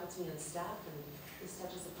bilingual faculty and staff, and this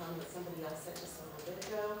touches upon what somebody else said just a little bit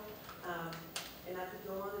ago. And I could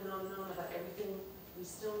go on and on and on about everything we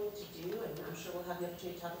still need to do, and I'm sure we'll have the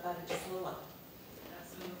opportunity to talk about it just a little while.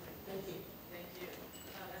 Absolutely. Thank you. Thank you.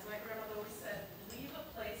 As my grandmother always said, leave a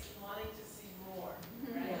place wanting to see more,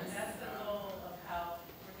 right? Yes. And that's the goal of how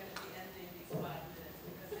we're going to be ending these 5 minutes,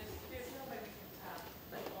 because there's no way we can tap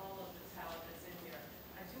all of the talent that's in here.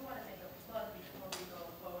 I do want to make a plug before we go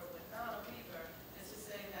forward with Donald Weaver, is to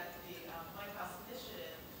say that the White House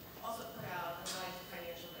Initiative also put out a guide to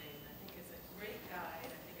financial aid. I think it's a great guide.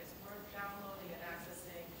 I think it's worth downloading and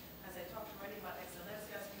accessing. As I talked already about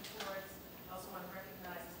Excelencia's reports, I also want to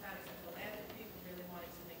recognize Hispanics and philanthropy for really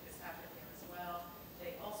wanting to make this happen here as well.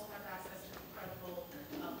 They also have access to incredible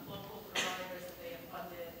local providers that they have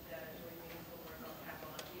funded that are doing meaningful work on behalf of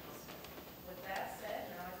our people. With that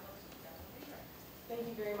said, now I go to Dr. Weaver. Thank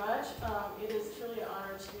you very much. It is truly an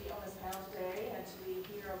honor to be on this panel today and to be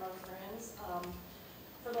here among friends.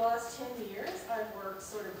 For the last 10 years, I've worked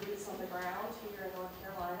sort of boots on the ground here in North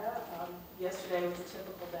Carolina. Yesterday was a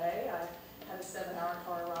typical day. I had a 7-hour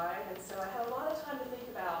car ride, and so I had a lot of time to think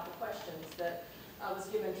about the questions that I was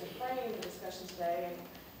given to frame the discussion today. And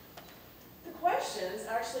the questions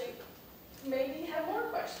actually made me have more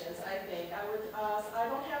questions, I think. I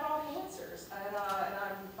don't have all the answers, and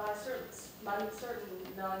I'm by certain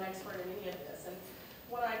not an expert in any of this. And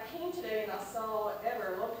when I came today and I saw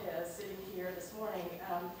Ever Lopez sitting here this morning,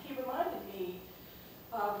 he reminded me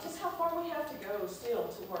just how far we have to go still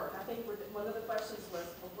to work. I think one of the questions was,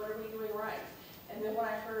 well, what are we doing right? And then when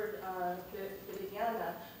I heard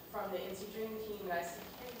Viviana from the NC Dream team, and I see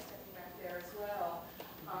Kenny sitting back there as well,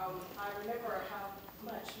 I remember how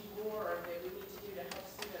much more that we need to do to help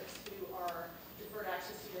students who are deferred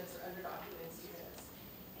action students or underdocumented students.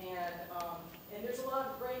 And there's a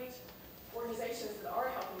lot of great organizations that are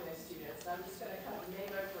helping those students. I'm just going to kind of name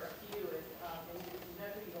over a few, and you know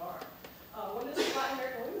who you are. One is the Latin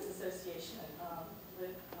American Women's Association,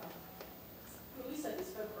 with Lisa who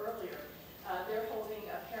spoke earlier. They're holding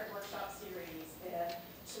a parent workshop series, and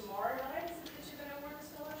tomorrow night, is it that you're going to award the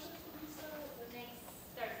scholarships, Lisa? Next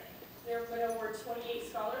Thursday. They're going to award 28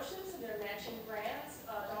 scholarships, and they're matching grants,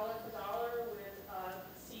 dollar for dollar, with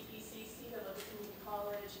CPCC, the local community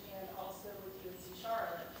college, and also with UNC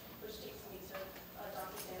Charlotte, which takes me to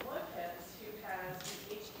Dr. Dan Lopez, who has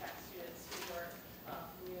the HCAP students who are from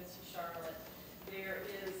UNC Charlotte. There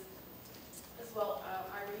is, as well,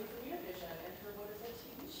 Irene from Univision and her wonderful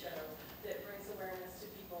TV show that brings awareness to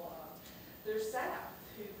people. There's staff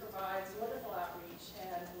who provides wonderful outreach,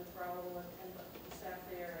 and with Raul and the staff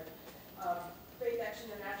there. And Faith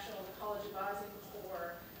Action International, the College Advising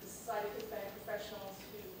Corps, the Society of Hispanic Professionals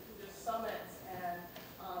who do summits, and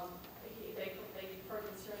they do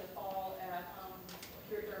programs here in the fall at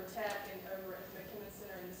here at Durham Tech and over at the McKinnon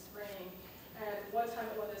Center in the spring. And one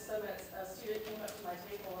time at one of those summits, a student came up to my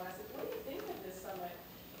table and I said, what do you think of this summit?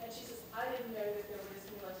 And she says, I didn't know that there were this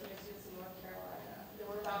many Latino students in North Carolina.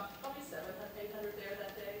 There were about probably 700, 800 there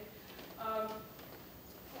that day. A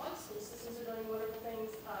lot of school systems are doing wonderful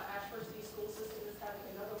things. Ashford City School System is having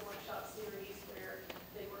another workshop series where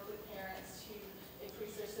they work with parents to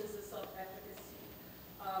increase their sense of self-efficacy.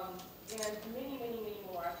 And many, many, many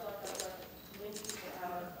more. I feel like I've left many people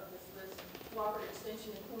out of this list. Cooperative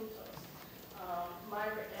Extension in Juntos.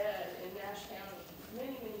 Myra Ed in Nash County.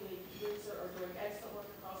 Many, many, many groups are doing excellent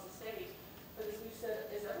work across the state. But as we've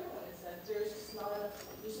said, as everyone has said, there's just not enough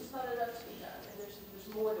to be done, and there's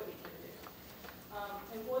more that we can do.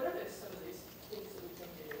 And what are some of these things that we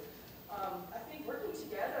can do? I think working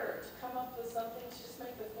together to come up with something to just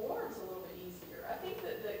make the forms a little bit easier. I think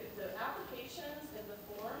that the applications and the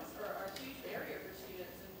forms are a huge barrier for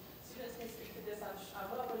students, and students can speak to this.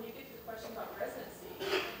 Well, when you get to the question about residency,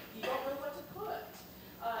 you don't know what to put.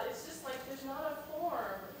 It's just like there's not a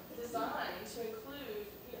form designed to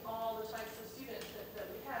include all the types of students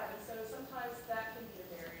that we have, and so sometimes that can be a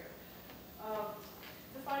barrier.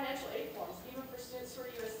 The financial aid forms, even for students who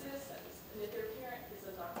are U.S. citizens,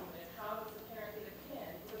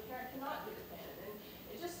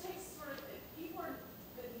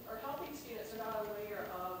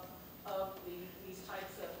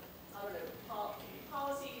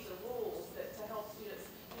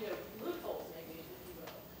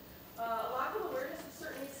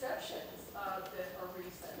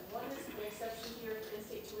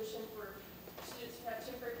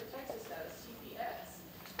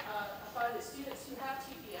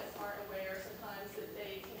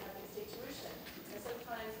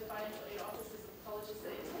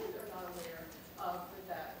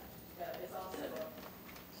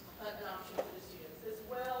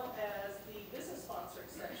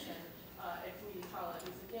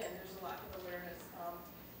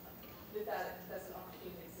 that's an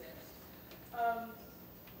opportunity that exists.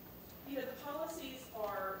 The policies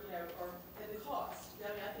are, and the cost.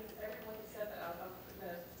 I mean, I think everyone has said that. I'm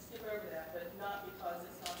going to skip over that, but not because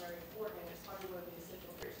it's not very important. It's probably one of the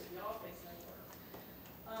essential fears that we all face in our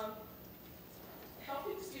work.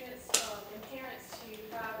 Helping students and parents to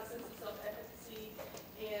have a sense of self-efficacy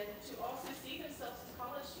and to also see themselves as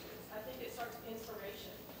college students. I think it starts with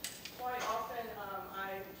inspiration. Quite often,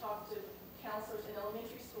 I talk to counselors in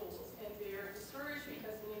elementary schools, and they're discouraged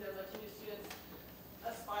because many of their Latino students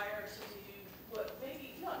aspire to do what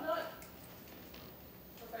maybe not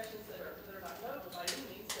professions that are not noble by any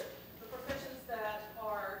means, but professions that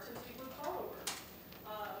are to do blue collar work.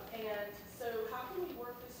 And so, how can we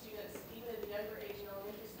work with students even at the younger age in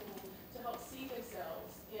elementary school to help see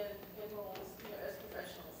themselves in roles, as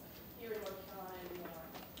professionals here in North Carolina and beyond?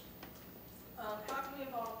 How can we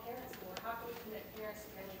involve parents more? How can we connect parents to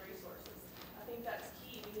family resources? I think that's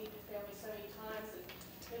key. We meet with families so many times that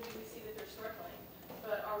maybe we see that they're struggling,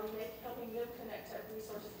 but are we helping them connect to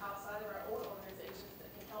resources outside of our own organizations that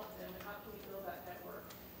can help them? And how can we build that network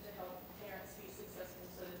to help parents be successful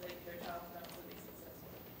so that their child can also be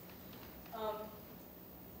successful?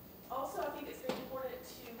 Also, I think it's very important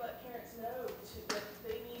to let parents know that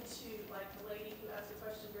they need to, like the lady who asked the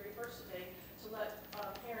question very first today, to let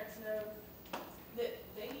parents know that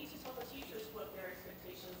they need to tell the teachers what their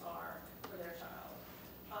expectations are for their child.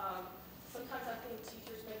 Sometimes I think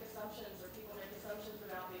teachers make assumptions, or people make assumptions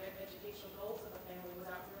about the educational goals of a family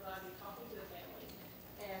without really talking to the family.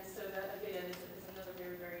 And so that, again, is another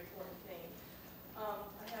very, very important thing.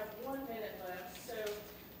 I have 1 minute left, so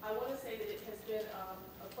I want to say that it has been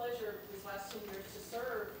a pleasure these last 2 years to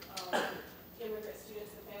serve immigrant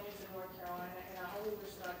students and families in North Carolina, and I only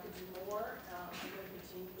wish that I could do more. I'm going to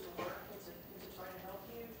continue to work and to try to help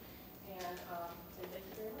you, and thank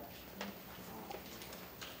you very much.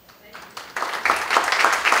 Thank you.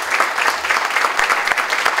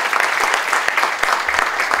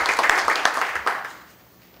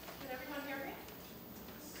 Can everyone hear me?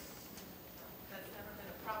 That's never been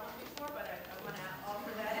a problem before, but I want to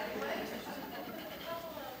offer that anyway. A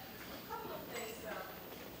couple of things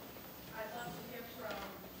I'd love to hear from.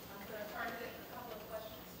 I'm going to target a couple of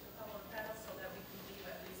questions to a couple of panels so that we can leave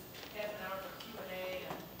at least half an hour for Q&A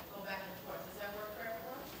and go back and forth. Does that work for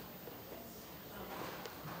everyone?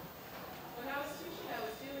 When I was teaching, I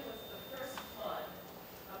was dealing with the first flood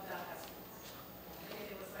of DACA students. I mean,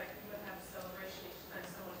 it was like we would have a celebration each time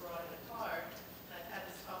someone brought in a card, and I had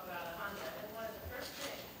to talk about a Honda. And one of the first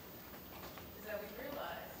things is that we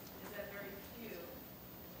realized is that very few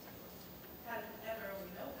had ever, we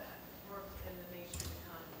know that, worked in the mainstream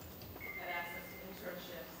economy, had access to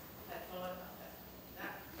internships, had thought about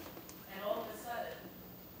that. And all of a sudden,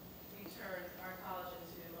 we turned our college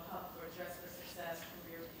into a hub for Dress for Success,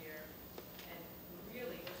 career gear, and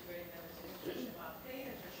really integrating them into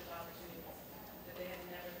paid internship opportunities that they had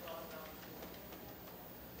never thought about before.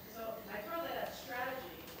 So I throw that as a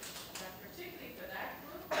strategy, that particularly for that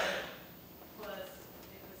group, was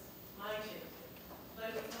mind-changing.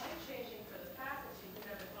 But it was mind-changing for the faculty who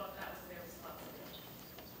never thought that was their responsibility.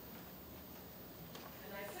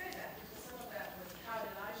 And I say that because some of that was how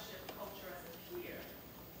did I shift culture as a peer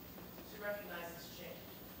to recognize this change.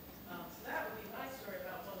 So that would be my story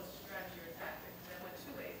about what was strategy or tactic. That went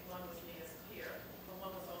two ways. One was me as a peer, but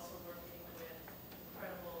one was also working with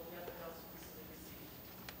incredible young adults who recently received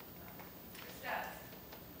their status.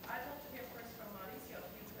 I'd love to hear first from Mauricio,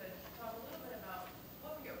 if you could talk a little bit about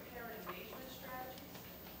what were your parent engagement strategies.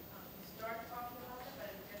 You started talking about it, but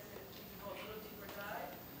I guess if you could go a little deeper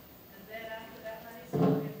dive. And then after that,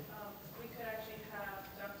 Mauricio, if we could actually have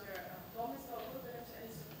Dr. Gomez go a little bit into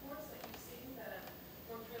any supports that you've seen that have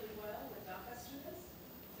worked really well with DACA students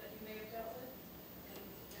that you may have dealt with.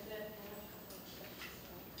 And then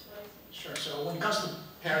Sure. So when it comes to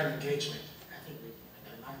parent engagement, I think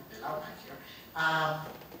I got the outline here.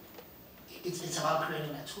 It's about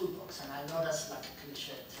creating a toolbox, and I know that's like a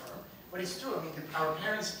cliche term, but it's true. I mean, our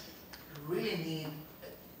parents really need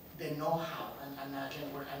the know-how, and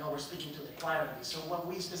again, I know we're speaking to the choir on this. So what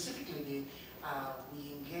we specifically did,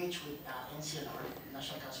 we engaged with NCNR,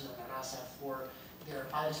 National Council of La Raza, for their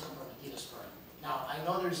Padres Comprometidos program. Now, I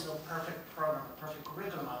know there's no perfect program, or perfect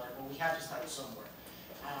curriculum out there, but we have to start somewhere.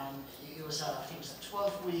 And it was I think it was a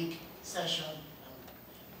 12-week session.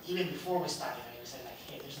 Even before we started, I was like,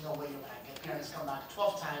 hey, there's no way you're gonna get parents come back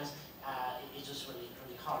 12 times. It's just really,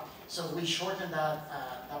 really hard. So we shortened that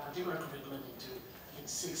particular curriculum into, I think,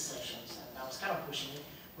 6 sessions, and I was kind of pushing it,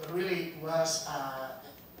 but really was a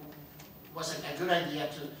good idea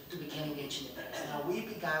to begin engaging the parents. Now we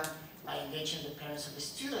began by engaging the parents of the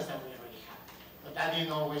students that we already had. but that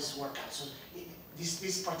didn't always work out. So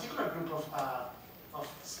this particular group of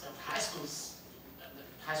high schoolers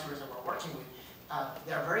that we're working with,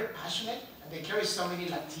 they are very passionate, and they carry so many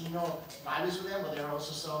Latino values with them, but they're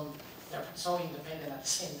so independent at the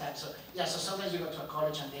same time. So yeah, so sometimes you go to a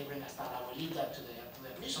college and they bring hasta la abuelita to the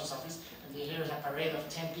admissions office, and here's a parade of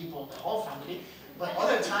 10 people, the whole family. But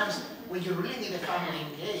other times, when you really need a family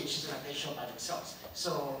engaged, they show by themselves.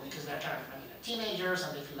 So, because they're kind of, they're teenagers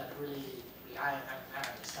and they feel like really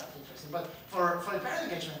it's kind of interesting. But for the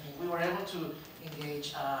parent engagement thing, we were able to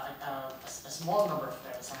engage a small number of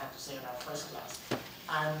parents, I have to say, in our first class.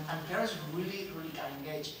 And parents really got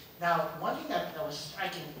engaged. Now, one thing that was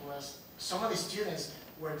striking was some of the students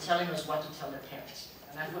were telling us what to tell their parents.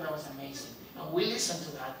 And I thought that was amazing. And we listened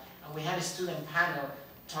to that, and we had a student panel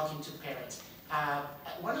talking to parents.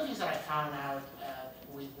 One of the things that I found out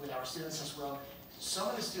with our students as well, some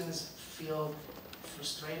of the students feel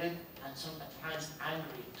frustrated and sometimes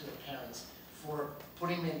angry to the parents for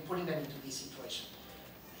putting them into this situation.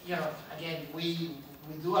 You know, again, we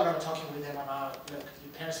do a lot of talking with them about, look,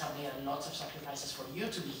 your parents have made lots of sacrifices for you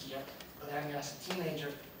to be here, but then as a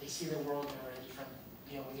teenager, they see the world in a very different,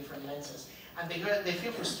 with different lenses. And they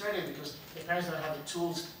feel frustrated because the parents don't have the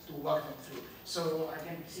tools to walk them through. So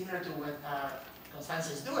again, similar to what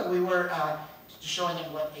Constanza is doing, we were showing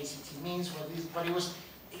them what ACT means, but it was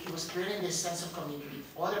creating this sense of community.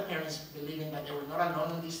 Other parents believing that they were not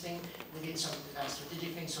alone in this thing. We did some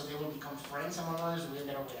strategic things so they will become friends among others. We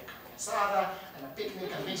ended up with a carne asada and a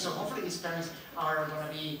picnic and things. So hopefully these parents are going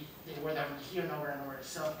to be, where they're here and over,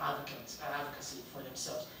 self-advocacy for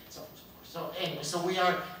themselves. So anyway, so we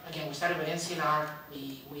are, again, we started with NCNR,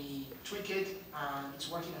 we tweak it, and it's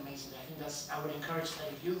working amazingly. I think I would encourage that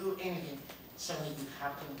if you do anything, certainly you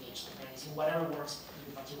have to engage the parents in whatever works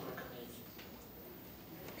in the particular community.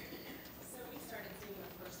 So we started seeing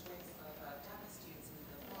the first waves of DACA students in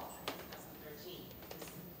the fall of 2013.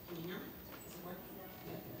 Can you hear me? Is it working?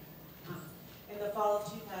 Yeah. In the fall of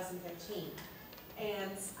 2013.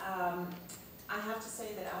 And I have to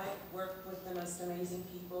say that I work with the most amazing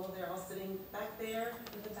people. They're all sitting back there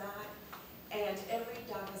in the back. And every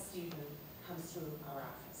DACA student comes through our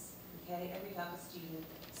office. Okay? Every DACA student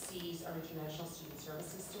sees our International Student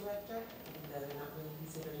Services Director, even though they're not really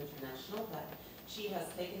considered international, but she has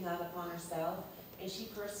taken that upon herself, and she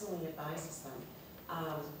personally advises them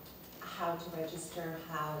how to register,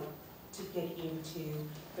 how to get into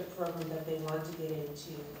the program that they want to get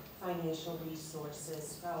into, financial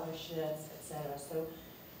resources, scholarships, etc. So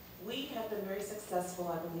we have been very successful,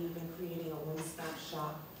 I believe, in creating a one-stop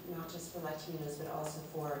shop, not just for Latinos, but also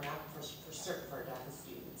for our DACA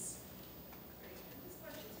students. This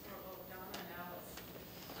question is for both Donna and Alice.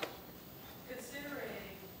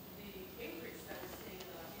 Considering the increase that we're seeing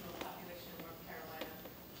in the Latino population in North Carolina,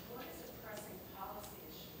 what is a pressing policy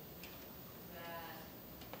issue that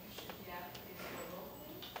you should be advocating for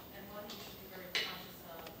locally, and one you should be very conscious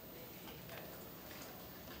of maybe effective?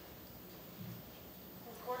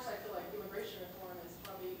 Of course, I feel like immigration reform is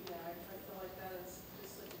probably, I feel like that is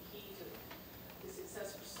just like the key to the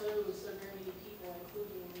success for so very many people,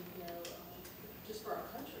 including, just for our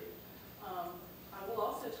country. I will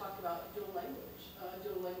also talk about dual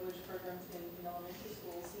language programs in elementary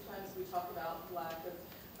schools. Sometimes we talk about the lack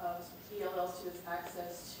of ELL students'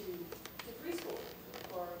 access to preschool.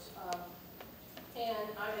 And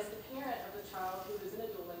I, as the parent of a child who is in a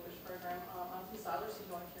dual language program, I'm from Siler City,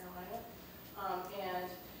 North Carolina,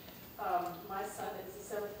 my son is a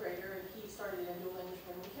 7th grader, and he started in a dual language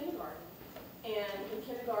program in kindergarten. And in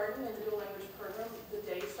kindergarten, in the dual language program, the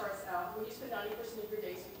day starts out when you spend 90% of your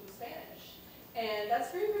day speaking Spanish. And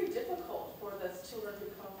that's very difficult for the children who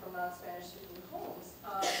come from non-Spanish-speaking homes.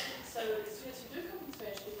 So the students who do come from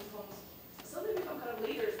Spanish-speaking homes, some of them become kind of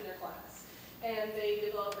leaders in their class. And they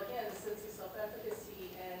develop, again, a sense of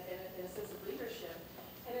self-efficacy and a sense of leadership.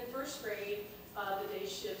 And in 1st grade, the day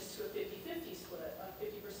shifts to a 50-50 split,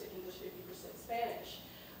 50% English, 50% Spanish.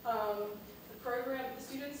 The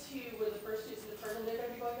students who were the first students in the program, they're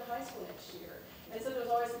going to be going to high school next year. And so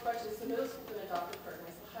there's always the question, is the middle school going to adopt the program?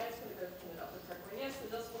 Is the high school going to adopt the program? And yes,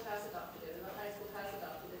 the middle school has adopted it, and the high school has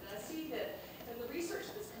adopted it. And I see that in the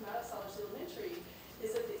research that's come out of Siler City Elementary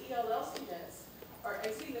is that the ELL students are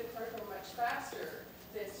exiting the program much faster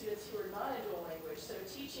than students who are not in dual language. So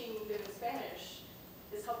teaching them Spanish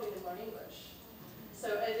is helping them learn English.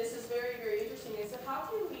 So this is very interesting. And so how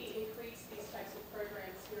can we increase these types of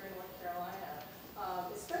programs here in North Carolina,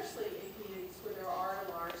 especially in communities where there are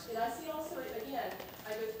large, and I see also, again,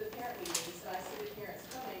 I go to the parent meetings and I see the parents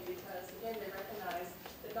coming because, again, they recognize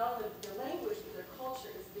that not only their language, but their culture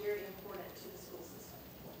is very important to the school system.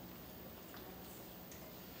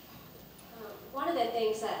 the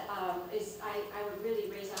things that I would really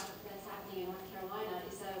raise up that's happening in North Carolina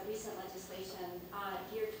is a recent legislation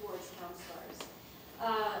geared towards counselors,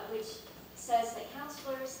 which says that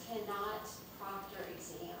counselors cannot proctor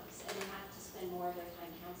exams and they have to spend more of their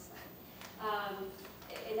time counseling.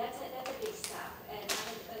 And that's a big step. And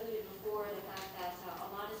I alluded before the fact that a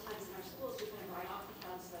lot of times in our schools we kind of write off the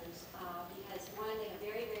counselors because one, they have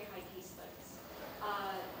very, very high caseloads.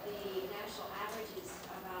 The national average is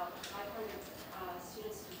about 500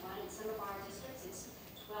 students to one. In some of our districts, it's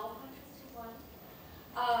 1,200 to one.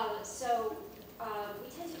 So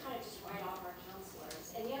we tend to kind of just write off our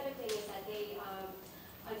counselors. And the other thing is that they,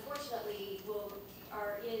 unfortunately,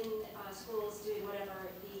 are in schools doing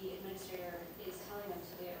whatever the administrator is telling them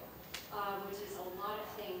to do, which is a lot of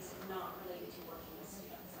things not related to working with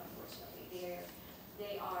students. Unfortunately,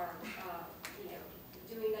 they are,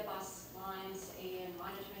 doing the bus lines and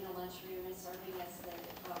monitoring the lunchroom and serving as the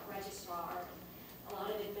registrar, a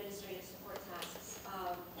lot of administrative support tasks.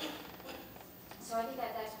 So I think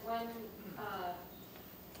that that's one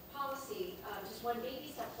policy, just one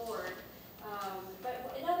baby step forward.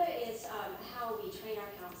 But another is how we train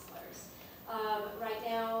our counselors. Right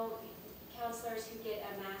now, counselors who get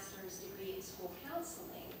a master's degree in school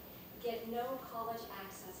counseling get no college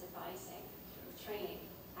access advising training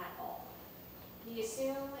at all. We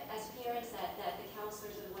assume as parents that the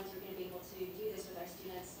counselors are the ones who are going to be able to do this with our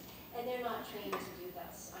students, and they're not trained to do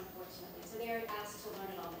this, unfortunately. So they're asked to learn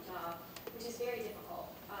it on the job, which is very difficult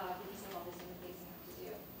because of all these other things they have to do.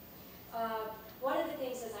 One of the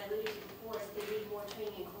things, as I alluded to before, is that they need more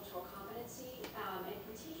training in cultural competency, and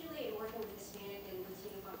particularly in working with Hispanic and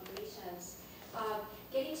Latino populations.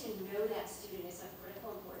 Getting to know that student is of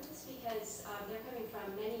critical importance because they're coming from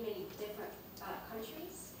many, many different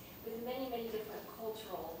countries with many, many different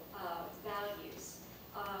cultural values,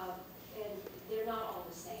 and they're not all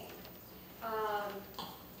the same.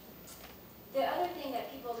 The other thing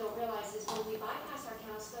that people don't realize is when we bypass our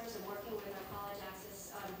counselors and working with our college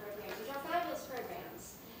access programs, which are fabulous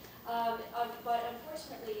programs, but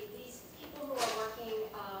unfortunately, these people who are working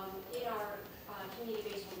in our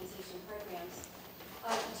community-based organization programs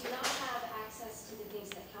do not have access to the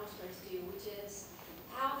things that counselors do, which is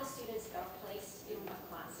how the students are placed in what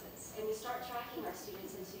classes. And we start tracking our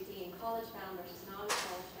students into being college-bound versus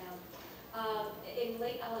non-college-bound in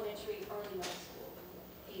late elementary, early middle school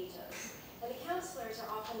ages. And the counselors are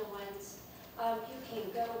often the ones who can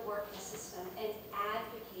go work the system and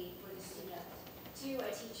advocate for the student to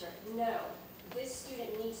a teacher. No, this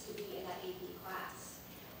student needs to be in that AP class.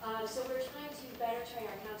 So we're trying to better train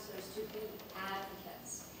our counselors to be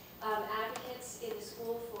advocates. Advocates in the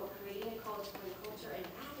school for creating a college-going culture and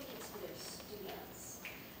advocates for their students.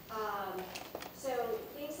 So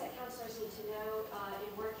things that counselors need to know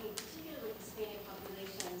in working particularly with Hispanic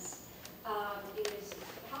populations is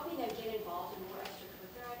helping them get involved in more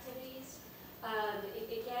extracurricular activities.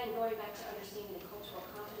 Again, going back to understanding the cultural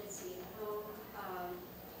competency in the home.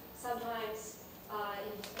 Sometimes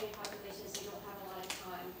in Hispanic populations, they don't have a lot of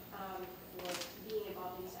time for being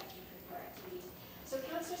involved in these extracurricular activities. So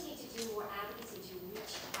counselors need to do more advocacy to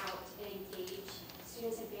reach out and engage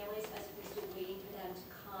students and families as opposed to waiting for them to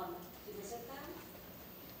come to visit them.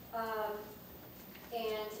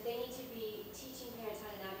 And they need to be teaching parents how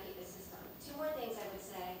to navigate the system. Two more things I would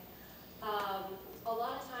say. A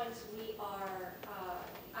lot of times we are,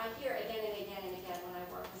 I hear again and again and again when I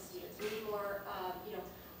work with students, we need more,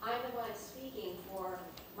 I'm the one speaking for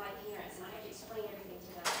my parents and I have to explain everything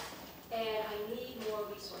to them. And I need more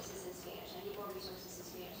resources in Spanish. I need more resources in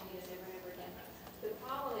Spanish because over and over again. The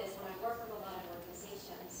problem is when I work with a lot of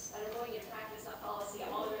organizations that are going to practice that policy,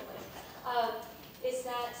 I'm all over the place, is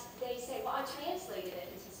that they say, well, I translated it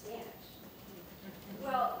into Spanish.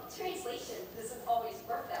 Well, translation doesn't always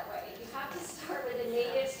work that way. You have to start with a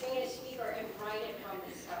native Spanish speaker and write it from the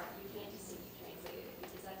start. You can't just say you translated it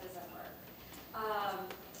because that doesn't work.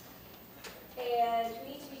 And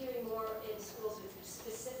we need to be doing more in schools with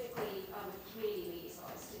specifically with community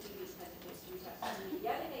liaisons to do these kinds of things to reach out to the community. The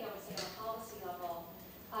other thing I would say on a policy level,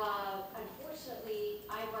 unfortunately,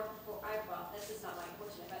 well, this is not my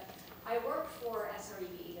unfortunate, but I work for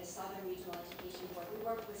SREB, the Southern Regional Education Board. We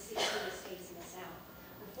work with 16 states in the South.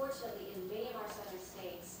 Unfortunately, in many of our southern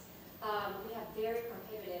states, we have very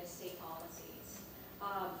prohibitive state policies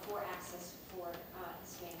for access for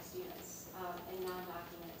Hispanic students and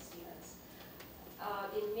non-documented students.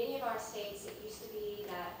 In many of our states, it used to be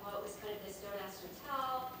that, well, it was kind of this don't ask, don't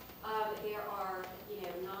tell. There are,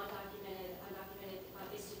 non-documented, undocumented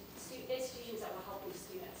institutions that will help these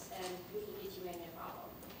students, and we can get you in, no problem.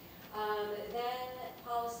 Then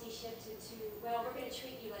policy shifted to, well, we're going to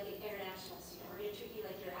treat you like an international student. We're going to treat you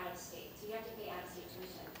like you're out of state. So you have trying to pay out-of-state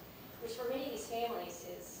tuition, which for many of these families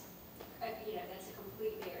is, that's a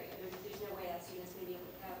complete barrier. There's no way that student's going to be able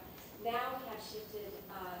to go. Now we have shifted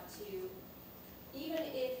to, even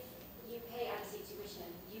if you pay out-of-state tuition,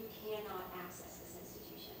 you cannot access this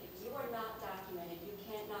institution. If you are not documented, you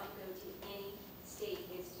cannot go to any state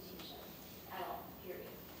institution at all, period.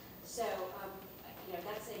 So,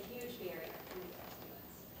 that's a huge barrier for new grad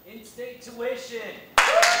students. In-state tuition.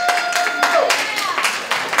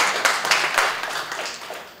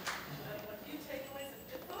 A few takeaways.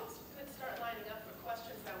 If folks could start lining up for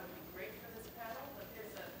questions, that would be great for this panel. But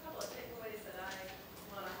there's a couple of takeaways that I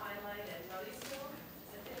want to highlight. And Mauricio,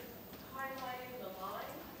 I think highlighting the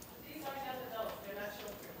line, these are young adults. They're not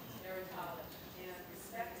children. They're in college. And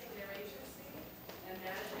respecting their agency and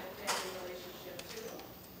managing a family relationship too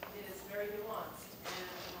is very nuanced and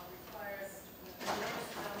requires enormous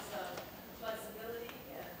amounts of flexibility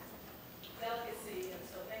and delicacy. And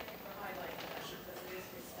so thank you for highlighting that because it is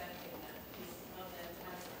respecting that piece of them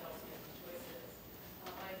as adults making choices.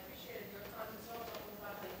 I appreciated your comments all talking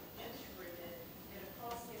about the integrated and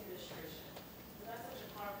across the administration. So that's such a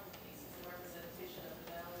powerful piece as a representation of the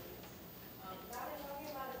values. Now they're talking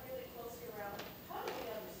about it really closely around how do we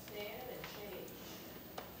understand and change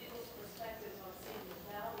people's perspectives on seeing the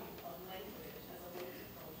value of language as a way to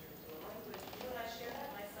culture to a language. You and I share that.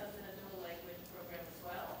 My son's in a dual language program as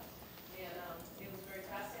well. And it was very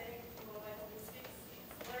fascinating. People were like, well, he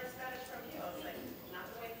learn Spanish from you. I was like, not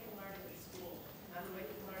the way you can learn it in school, not the way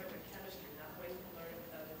you can learn it with chemistry, not the way you can learn it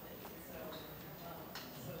with other things.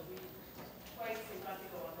 So we quite got to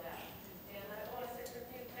go on that. And I want to say from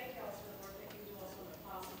you, thank you all for the work that you do also from a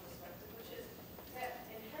policy perspective, which is that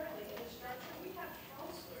inherently in the structure, we have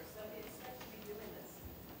counselors that we expect to be doing this.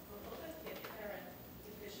 But look at the apparent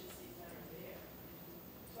deficiencies that are there.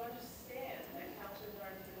 To understand that counselors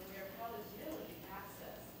aren't even aware of how to deal with the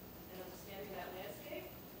access and understanding that landscape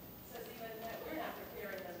says even that we're not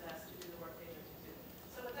preparing them best to do the work they need to do.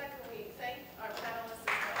 So with that, can we thank our panelists as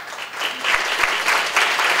well?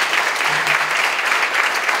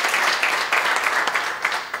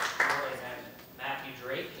 I'm Matthew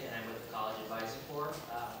Drake, and I'm with the College Advising Corps.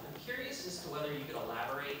 I'm curious as to whether you could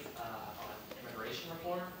elaborate on immigration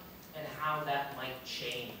reform and how that might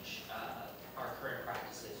change our current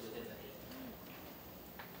practices within the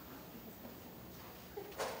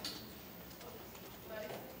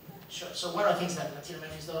Sure. So one of the things that Latino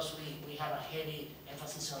Memphis does, we have a heavy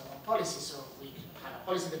emphasis on policy. So we have a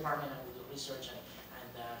policy department and we do research, and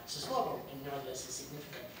it's small, but nevertheless it's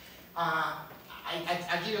significant.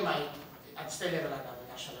 I give you at the state level and at the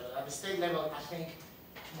national level. At the state level, I think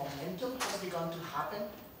momentum has begun to happen,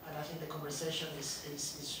 and I think the conversation is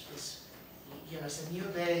it's a new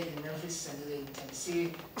day in Memphis, a new day in Tennessee,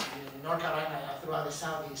 in North Carolina, throughout the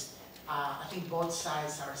Southeast. I think both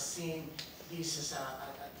sides are seeing this as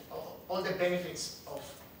all the benefits of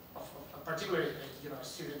particularly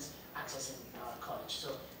students accessing college. So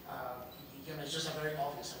it's just a very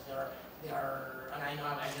obvious. They are, and I know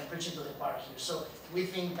I'm preaching to the choir here. So we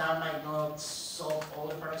think that might not solve all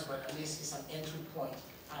the problems, but at least it's an entry point.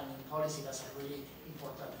 And in policy, that's a really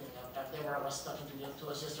important thing. Deborah was talking to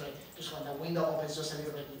us yesterday. Just when the window opens just a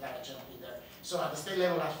little bit, we gotta jump in there. So at the state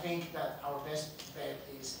level, I think that our best bet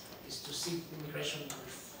is to seek immigration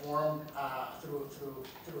reform through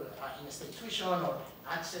in-state tuition or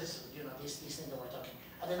access. These things that we're talking.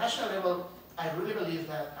 At the national level, I really believe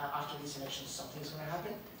that after these elections, something's going to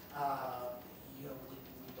happen.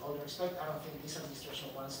 With all due respect, I don't think this administration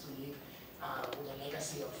wants to leave with a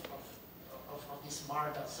legacy of this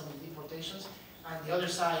mark of so many deportations, and the other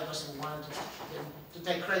side doesn't want to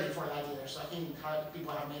take credit for that either. So I think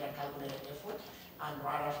people have made a calculated effort, and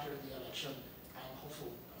right after the election, I'm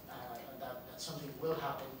hopeful that something will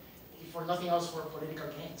happen, if for nothing else for political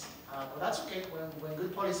gains. But that's okay. When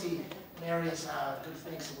good policy marries good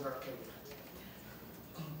things, we're okay with that.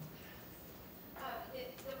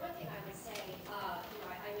 The one thing I would say, I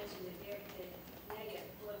mentioned the negative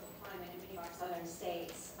political climate in many of our southern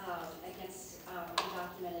states against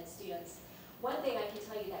undocumented students. One thing I can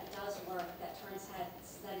tell you that does work, that turns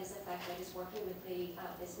heads, that is effective, is working with the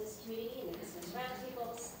business community and the business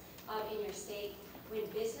roundtables in your state. When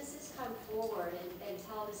businesses come forward and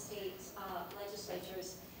tell the state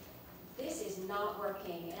legislatures, this is not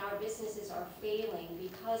working and our businesses are failing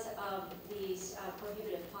because of these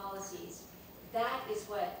prohibitive policies, that is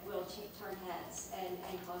what will turn heads and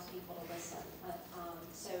cause people to listen.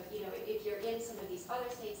 So, if you're in some of these other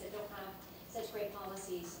states that don't have such great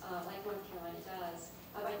policies like North Carolina does,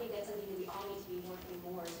 I think that's something that we all need to be working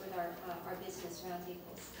more with our business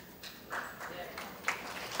roundtables.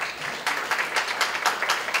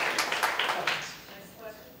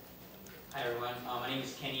 I name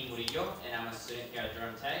is Kenny Murillo, and I'm a student here at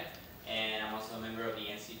Durham Tech, and I'm also a member of the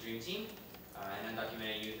NC Dream Team, an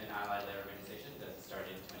undocumented youth and allied-led organization that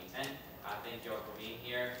started in 2010. Thank you all for being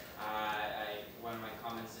here. One of my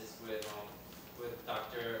comments is with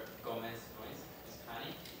Dr. Gomez, Ms.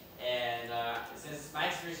 Connie, and since my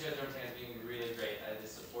experience here at Durham Tech has been really great, the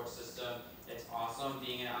support system, it's awesome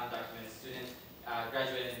being an undocumented student.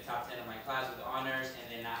 Graduated in the top 10 of my class with honors, and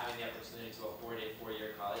then not having the opportunity to afford a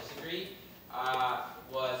 4-year college degree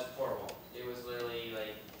was horrible. It was literally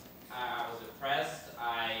like, I was depressed.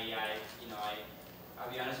 I'll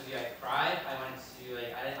be honest with you, I cried. I wanted to,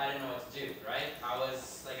 I didn't know what to do, right?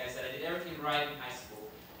 Like I said, I did everything right in high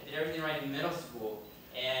school. I did everything right in middle school,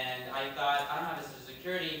 and I thought, I don't have a Social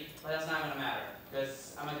Security, but that's not going to matter,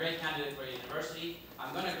 because I'm a great candidate for a university.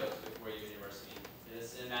 I'm going to go to a 4-year university. It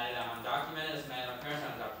doesn't matter that I'm undocumented, it doesn't matter that my parents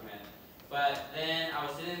are undocumented. But then I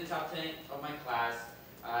was sitting in the top 10 of my class,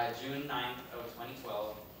 June 9th of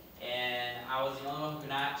 2012, and I was the only one who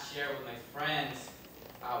could not share with my friends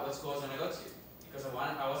what school I was going to go to. Because I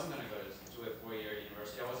wasn't going to go to a 4-year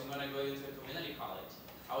university, I wasn't going to go into a community college.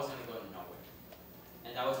 I was going to go nowhere.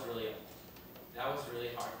 And that was really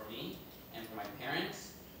hard for me and for my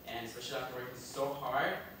parents, and especially after working so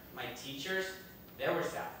hard, my teachers, they were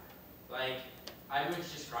sad. Like, I was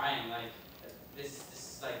just crying, like, this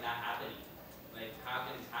is like not happening. Like, how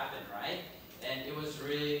can this happen, right? And it was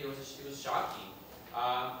shocking.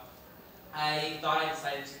 I thought I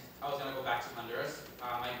was gonna go back to Honduras.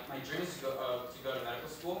 My dream is to go to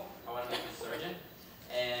medical school. I want to become a surgeon.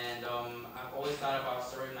 And I've always thought about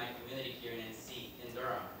serving my community here in NC, in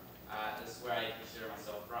Durham. This is where I consider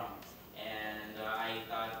myself from. And I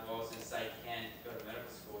thought, well, since I can't go to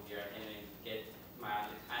medical school here, I can't even get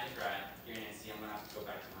my undergrad here in NC, I'm going to have to go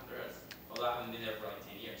back to Honduras. Although I haven't been there for like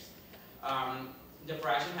 10 years. The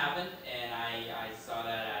fraction happened, and I saw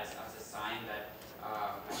that as a sign that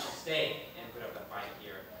I should stay and put up a fight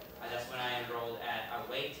here. That's when I enrolled at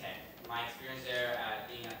Wake Tech. My experience there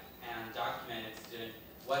being an undocumented student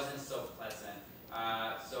wasn't so pleasant.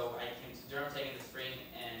 So I came to Durham Tech in the spring,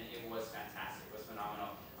 and it was fantastic. It was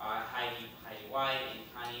phenomenal. Heidi White and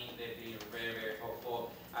Connie, they've been very, very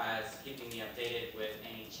helpful as keeping me updated with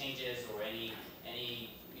any changes or any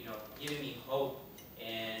giving me hope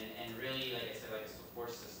and really, like I said, like a support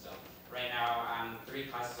system. Right now, I'm 3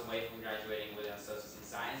 classes away from graduating with an associate's in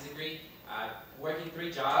science degree, working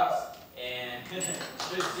 3 jobs, and still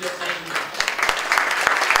taking.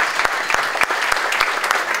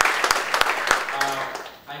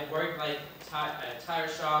 I worked like at a tire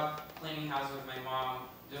shop, cleaning houses with my mom,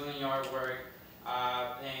 doing yard work,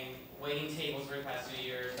 waiting tables for the past 2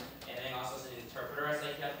 years, and then also as an interpreter at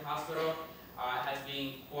psychiatric hospital. Has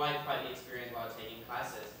been quite the experience while taking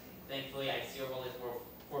classes. Thankfully, I still hold a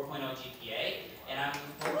 4.0 GPA, and I'm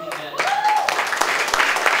hoping that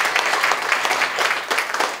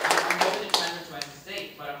I'm hoping to transfer to NC State.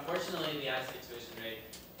 But unfortunately, the out-of-state tuition rate,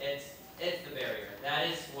 it's the barrier.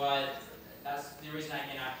 That's the reason I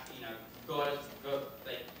cannot, go to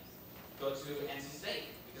NC State,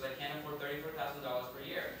 because I can't afford $34,000 per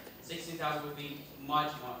year. $16,000 would be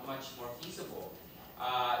much more feasible.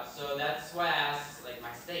 So that's why I asked, like,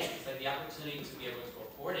 my state. It's like the opportunity to be able to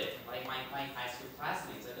afford it. Like my high school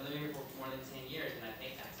classmates, I've been living here for more than 10 years, and I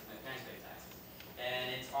pay taxes. My parents pay taxes,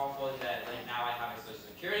 and it's awful that like now I have a Social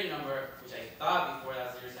Security number, which I thought before that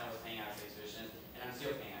was the reason I was paying out-of-state tuition, and I'm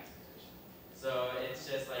still paying out-of-state tuition. So it's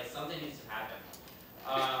just like something needs to happen.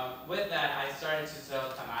 With that, I started to sell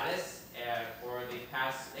tamales for the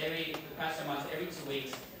past 2 months, every 2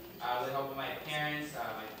 weeks, with the help of my parents,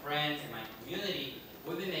 my friends, and my community.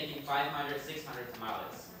 We've been making 500, 600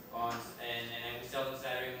 tamales, and we sell them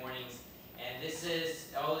Saturday mornings. And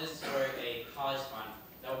all this for a college fund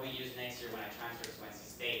that will be used next year when I transfer to NC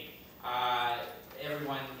State.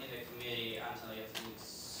 Everyone in the community, I'm telling you, has been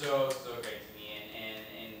so great to me,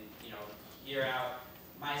 and hear out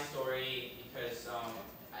my story, because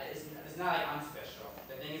it's not like I'm special.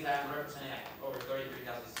 The thing is that I'm representing like over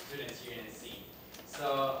 33,000 students here in NC.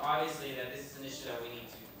 So obviously that this is an issue that we need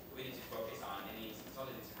to focus on, and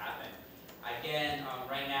something needs to happen. Again,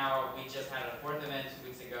 right now we just had a 4th event 2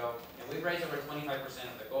 weeks ago, and we've raised over 25%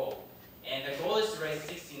 of the goal. And the goal is to raise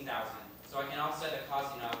 $16,000, so I can offset the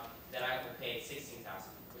cost enough that I will pay $16,000,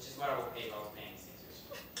 which is what I will pay if I was paying state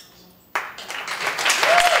tuition.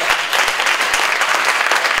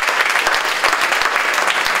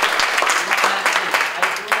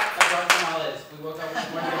 We woke up this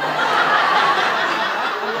morning.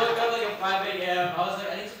 We woke up like at 5 a.m. I was like,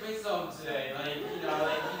 I need to bring some today. Like,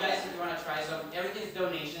 you guys, if you want to try some, everything's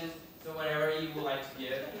donations, so whatever you would like to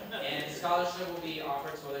give. And the scholarship will be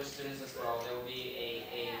offered to other students as well. There will be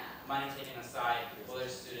a money taken aside for their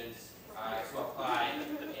students to apply, and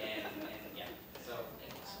yeah, so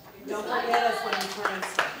thank you. Don't forget us when you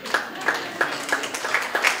transfer.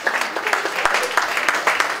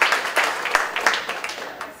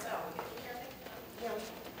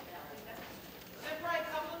 There are probably a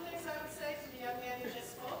couple of things I would say to the young man who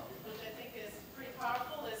just spoke, which I think is pretty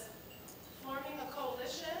powerful, is forming a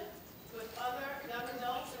coalition with other young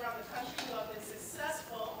adults around the country who have been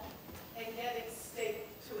successful in getting state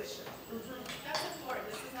tuition. That's important.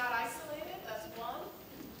 This is not isolated. That's one.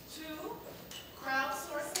 Two,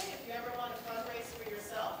 crowdsourcing. If you ever want to fundraise for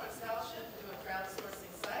yourself or scholarship, do a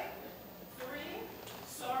crowdsourcing site. Three,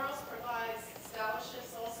 Soros provides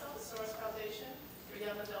scholarships also, the Soros Foundation, for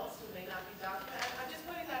young adults who may not be documented. I'm just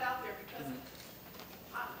putting that out there because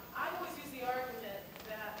I always use the argument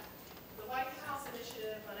that the White House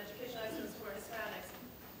Initiative on Educational Excellence for Hispanics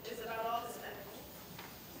is about all Hispanics.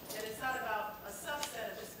 And it's not about a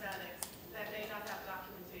subset of Hispanics that may not have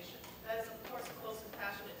documentation. That is, of course, close and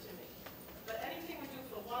passionate to me. But anything we do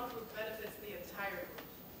for one group benefits the entire group,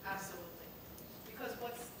 absolutely. Because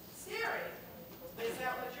what's scary is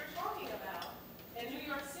that what you're talking about, in New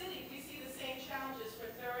York City, we see the same challenges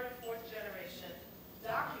for third and fourth generation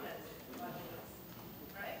documented Latinos,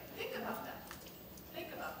 right? Think about that.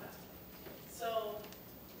 Think about that. So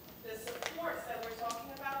the supports that we're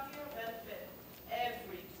talking about here benefit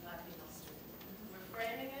every Latino student. We're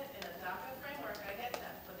framing it in a DACA framework, I get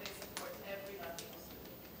that, but they support every Latino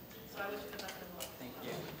student. So I wish you the best of luck. Thank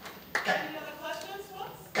you. Any other questions,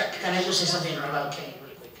 folks? Can I just say something about Kenny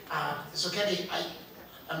real quick? So Kenny,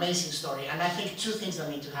 amazing story, and I think two things that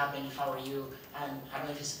need to happen if I were you, and I don't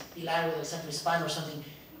know if it's Eli with Alexander Spine or something.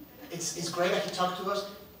 It's great that he talked to us.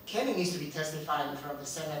 Kenny needs to be testifying from the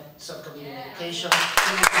Senate Subcommittee on Education. He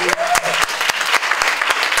needs to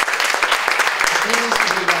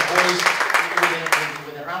be that voice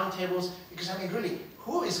with the round tables, because I mean, really,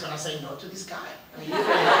 who is going to say no to this guy? I mean,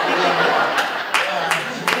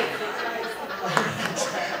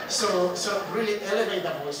 So really elevate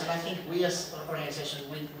that voice, and I think we as an organization,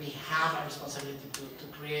 we have a responsibility to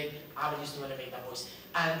create avenues to elevate that voice.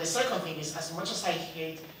 And the second thing is, as much as I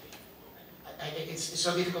hate, it's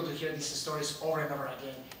so difficult to hear these stories over and over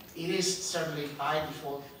again, it is certainly by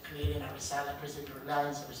default creating a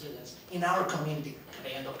resilience in our community,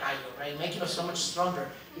 right? Making us so much stronger,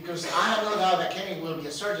 because I have no doubt that Kenny will be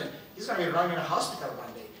a surgeon. He's going to be running a hospital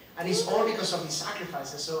one day, and it's all because of these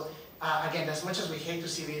sacrifices. So again, as much as we hate to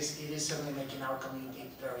see this, it is certainly making our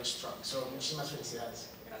community very strong. So muchísimas felicidades.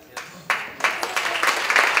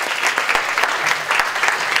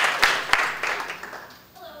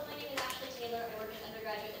 Hello, my name is Ashley Taylor. I work in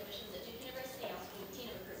undergraduate admissions at Duke University. I also do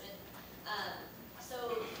Latino recruitment.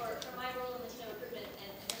 So for my role in Latino recruitment and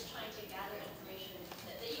just trying to gather information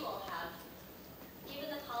that you all have, given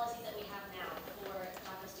the policies that we have now for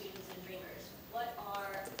DACA students and Dreamers, what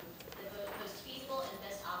are the most feasible and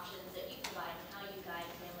best options that you provide and how you guide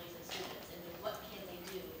families and students, and what can they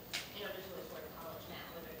do in order to afford college now,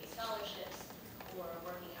 whether it be scholarships or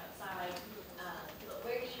working outside? But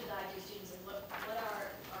where do you guide your students, and what are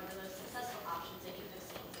the most successful options that you have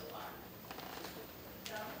seen so far?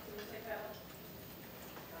 John, can you take that one?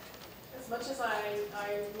 As much as I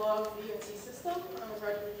love the UNC system, I'm a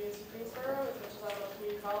graduate of UNC Greensboro. As much as I love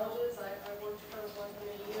community colleges, I worked for one for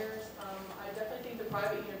many years. I definitely think the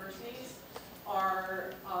private universities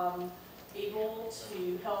are able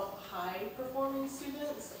to help high-performing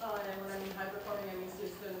students. And when I mean high-performing, I mean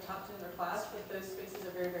students that are in the top 10 in their class, but those spaces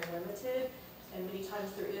are very, very limited. And many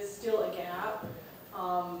times there is still a gap.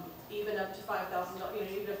 Even up to $5,000,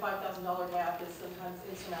 even a $5,000 gap is sometimes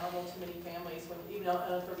insurmountable to many families, when even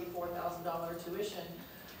a $34,000 tuition.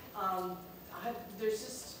 I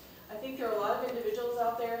think there are a lot of individuals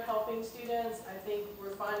out there helping students. I think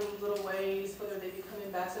we're finding little ways, whether they become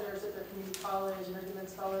ambassadors at their community college and are given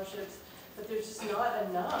scholarships, but there's just not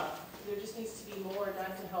enough. There just needs to be more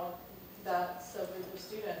done to help that subgroup of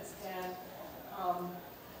students, and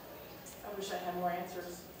I wish I had more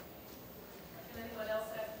answers. Can anyone else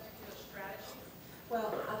have particular strategies? Well,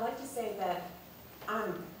 I'd like to say that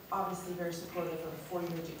I'm obviously very supportive of a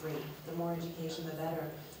four-year degree. The more education, the better.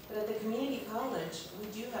 But at the community college, we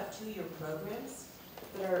do have two-year programs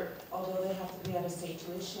that are, although they have to pay out of state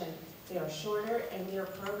tuition, they are shorter, and they are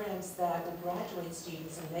programs that will graduate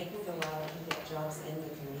students and they can go out and get jobs in the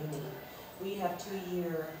community. We have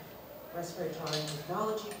two-year respiratory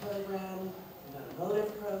technology program,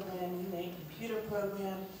 automotive program, you name computer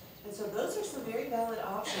program. And so those are some very valid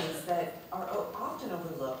options that are often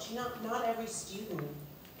overlooked. Not every student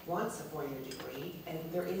wants a four-year degree,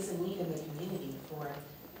 and there is a need in the community for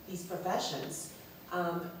these professions.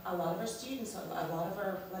 A lot of our students, a lot of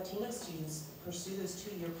our Latino students pursue those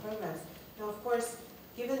 2-year programs. Now, of course,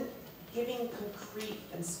 giving concrete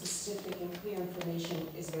and specific and clear information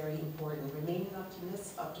is very important. Remaining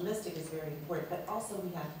optimistic is very important, but also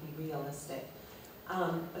we have to be realistic.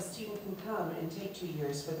 A student can come and take 2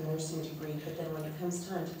 years for the nursing degree, but then when it comes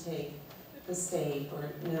time to take the state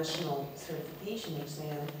or national certification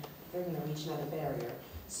exam, they're going to reach another barrier.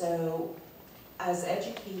 So as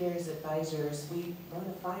educators, advisors, we run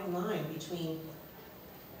a fine line between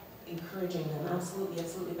encouraging them, absolutely,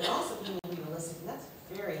 absolutely, but also being realistic. And that's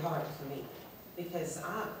very hard for me because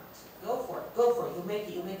go for it, you'll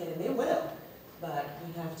make it, and they will. But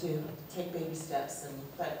we have to take baby steps,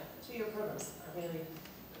 but 2-year programs are very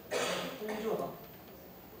doable.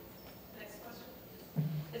 Next question.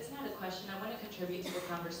 It's not a question. I want to contribute to the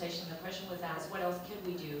conversation. The question was asked, what else could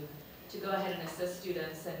we do to go ahead and assist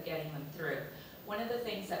students in getting them through? One of the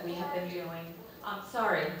things that we have been doing,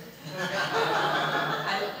 sorry.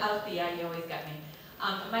 Althea, you always got me.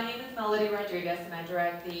 My name is Melody Rodriguez, and I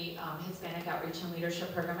direct the Hispanic Outreach and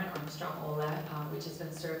Leadership Program at Armstrong OLA, which has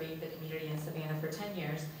been serving the community in Savannah for 10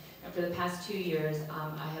 years. And for the past 2 years,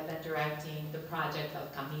 I have been directing the project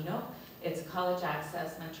of Camino. It's college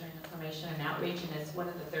access, mentoring, information, and outreach, and it's one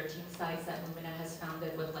of the 13 sites that Lumina has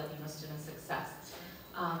founded with Latino student success.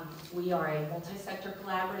 We are a multi-sector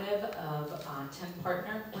collaborative of 10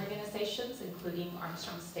 partner organizations, including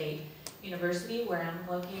Armstrong State University, where I'm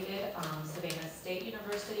located, Savannah State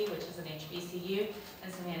University, which is an HBCU,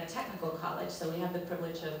 and Savannah Technical College. So we have the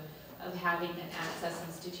privilege of having an access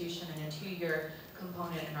institution and a 2-year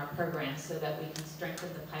component in our program so that we can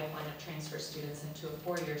strengthen the pipeline of transfer students into a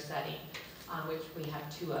 4-year setting, which we have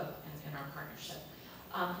 2 of in our partnership.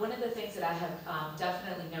 One of the things that I have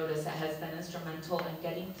definitely noticed that has been instrumental in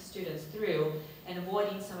getting students through and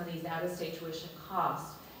avoiding some of these out-of-state tuition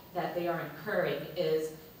costs that they are incurring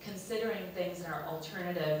is considering things that are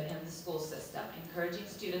alternative in the school system, encouraging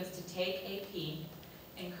students to take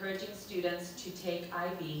AP, encouraging students to take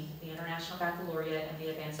IB, the International Baccalaureate, and the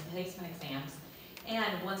Advanced Placement Exams.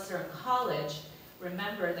 And once they're in college,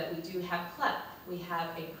 remember that we do have CLEP. We have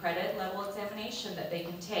a credit level examination that they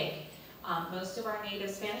can take. Most of our native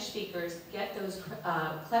Spanish speakers get those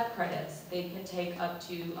CLEP credits. They can take up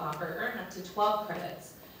to, or earn up to 12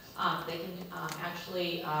 credits. They can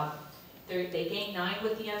actually, they gain 9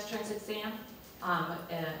 with the entrance exam,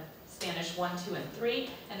 Spanish 1, 2, and 3.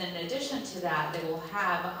 And then in addition to that, they will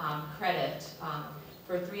have credit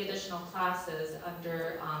for 3 additional classes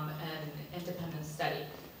under an independent study.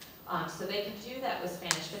 So they can do that with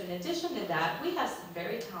Spanish. But in addition to that, we have some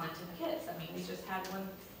very talented kids. I mean, we just had one,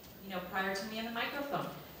 prior to me in the microphone.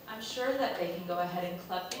 I'm sure that they can go ahead and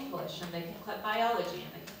CLEP English, and they can CLEP biology,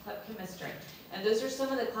 and they can CLEP chemistry. And those are some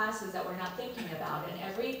of the classes that we're not thinking about. And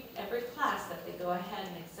every class that they go ahead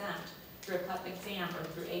and exempt through a CLEP exam or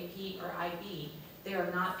through AP or IB, they are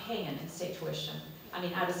not paying in-state tuition,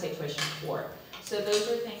 out-of-state tuition for. So those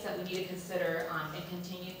are things that we need to consider and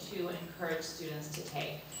continue to encourage students to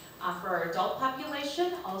take. For our adult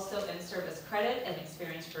population, also in-service credit and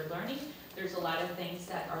experience for learning, there's a lot of things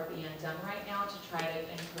that are being done right now to try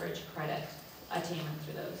to encourage credit attainment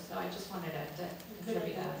through those. So I just wanted to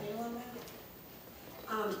contribute that.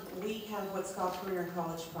 We have what's called Career and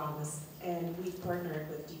College Promise, and we've partnered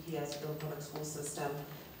with DPS, Field Public School System.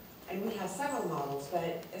 And we have several models,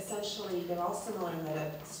 but essentially they're all similar in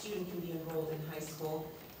that a student can be enrolled in high school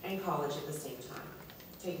and college at the same time,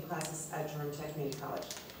 taking classes at Durham Tech Community College.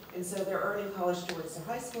 And so they're earning college towards their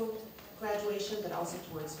high school graduation, but also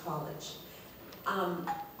towards college.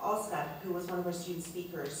 Oscar, who was one of our student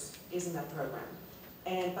speakers, is in that program.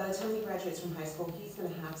 And by the time he graduates from high school, he's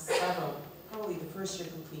going to have several, probably the first year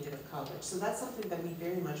completed of college. So that's something that we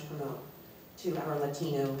very much promote to our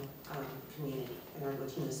Latino community and our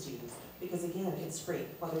Latino students. Because again, it's free.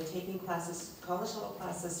 While they're taking classes, college level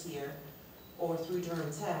classes here or through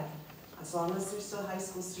Durham Tech, as long as they're still high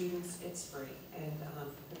school students, it's free. And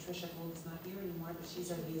Patricia Gould is not here anymore, but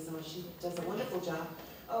she's our liaison. She does a wonderful job.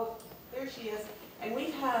 Oh, there she is. And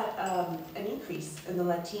we've had an increase in the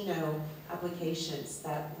Latino applications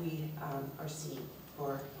that we are seeing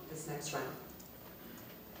for this next round.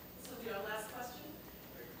 Sylvia, our last question.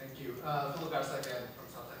 Thank you. Philip Garza again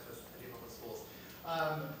from South Texas Public Schools.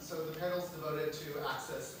 So the panel's devoted to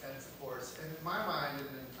access and supports. And in my mind, and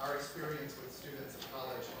in our experience with students in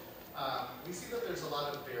college, we see that there's a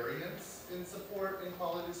lot of variance in support, in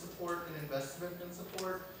quality support, and investment in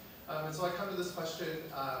support. And so I come to this question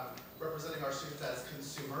representing our students as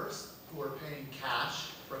consumers who are paying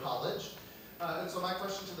cash for college. And so my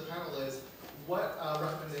question to the panel is, what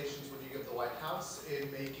recommendations would you give the White House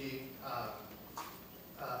in making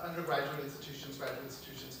undergraduate institutions, graduate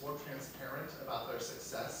institutions more transparent about their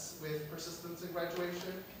success with persistence in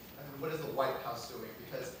graduation? And then what is the White House doing?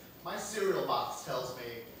 Because my cereal box tells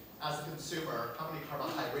me, as a consumer, how many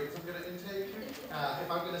carbohydrates I'm going to intake.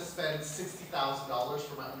 If I'm going to spend $60,000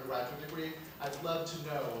 for my undergraduate degree, I'd love to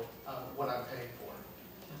know what I'm paying for.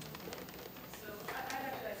 So I'd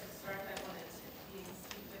actually like to start that one as being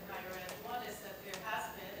speak with higher ed. One is that there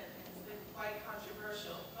has been, and it's been quite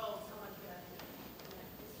controversial. Oh, someone can.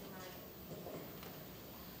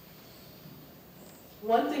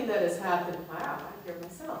 One thing that has happened, wow, I hear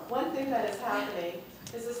myself. One thing that is happening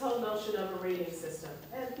is this whole notion of a rating system.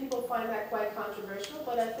 And people find that quite controversial,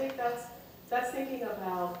 but I think that's thinking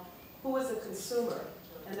about who is a consumer,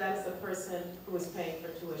 and that is the person who is paying for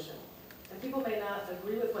tuition. And people may not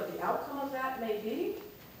agree with what the outcome of that may be,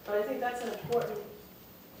 but I think that's an important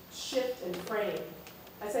shift in frame.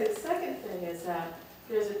 I say the second thing is that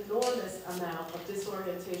there's an enormous amount of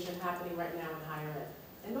disorientation happening right now in higher ed.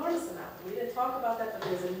 Enormous amount. We didn't talk about that, but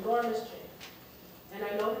there's enormous change. And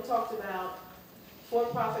I know we talked about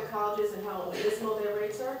for-profit colleges and how abysmal their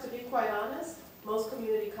rates are. To be quite honest, most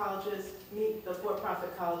community colleges meet the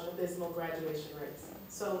for-profit college abysmal graduation rates.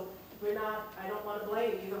 So I don't want to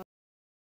blame either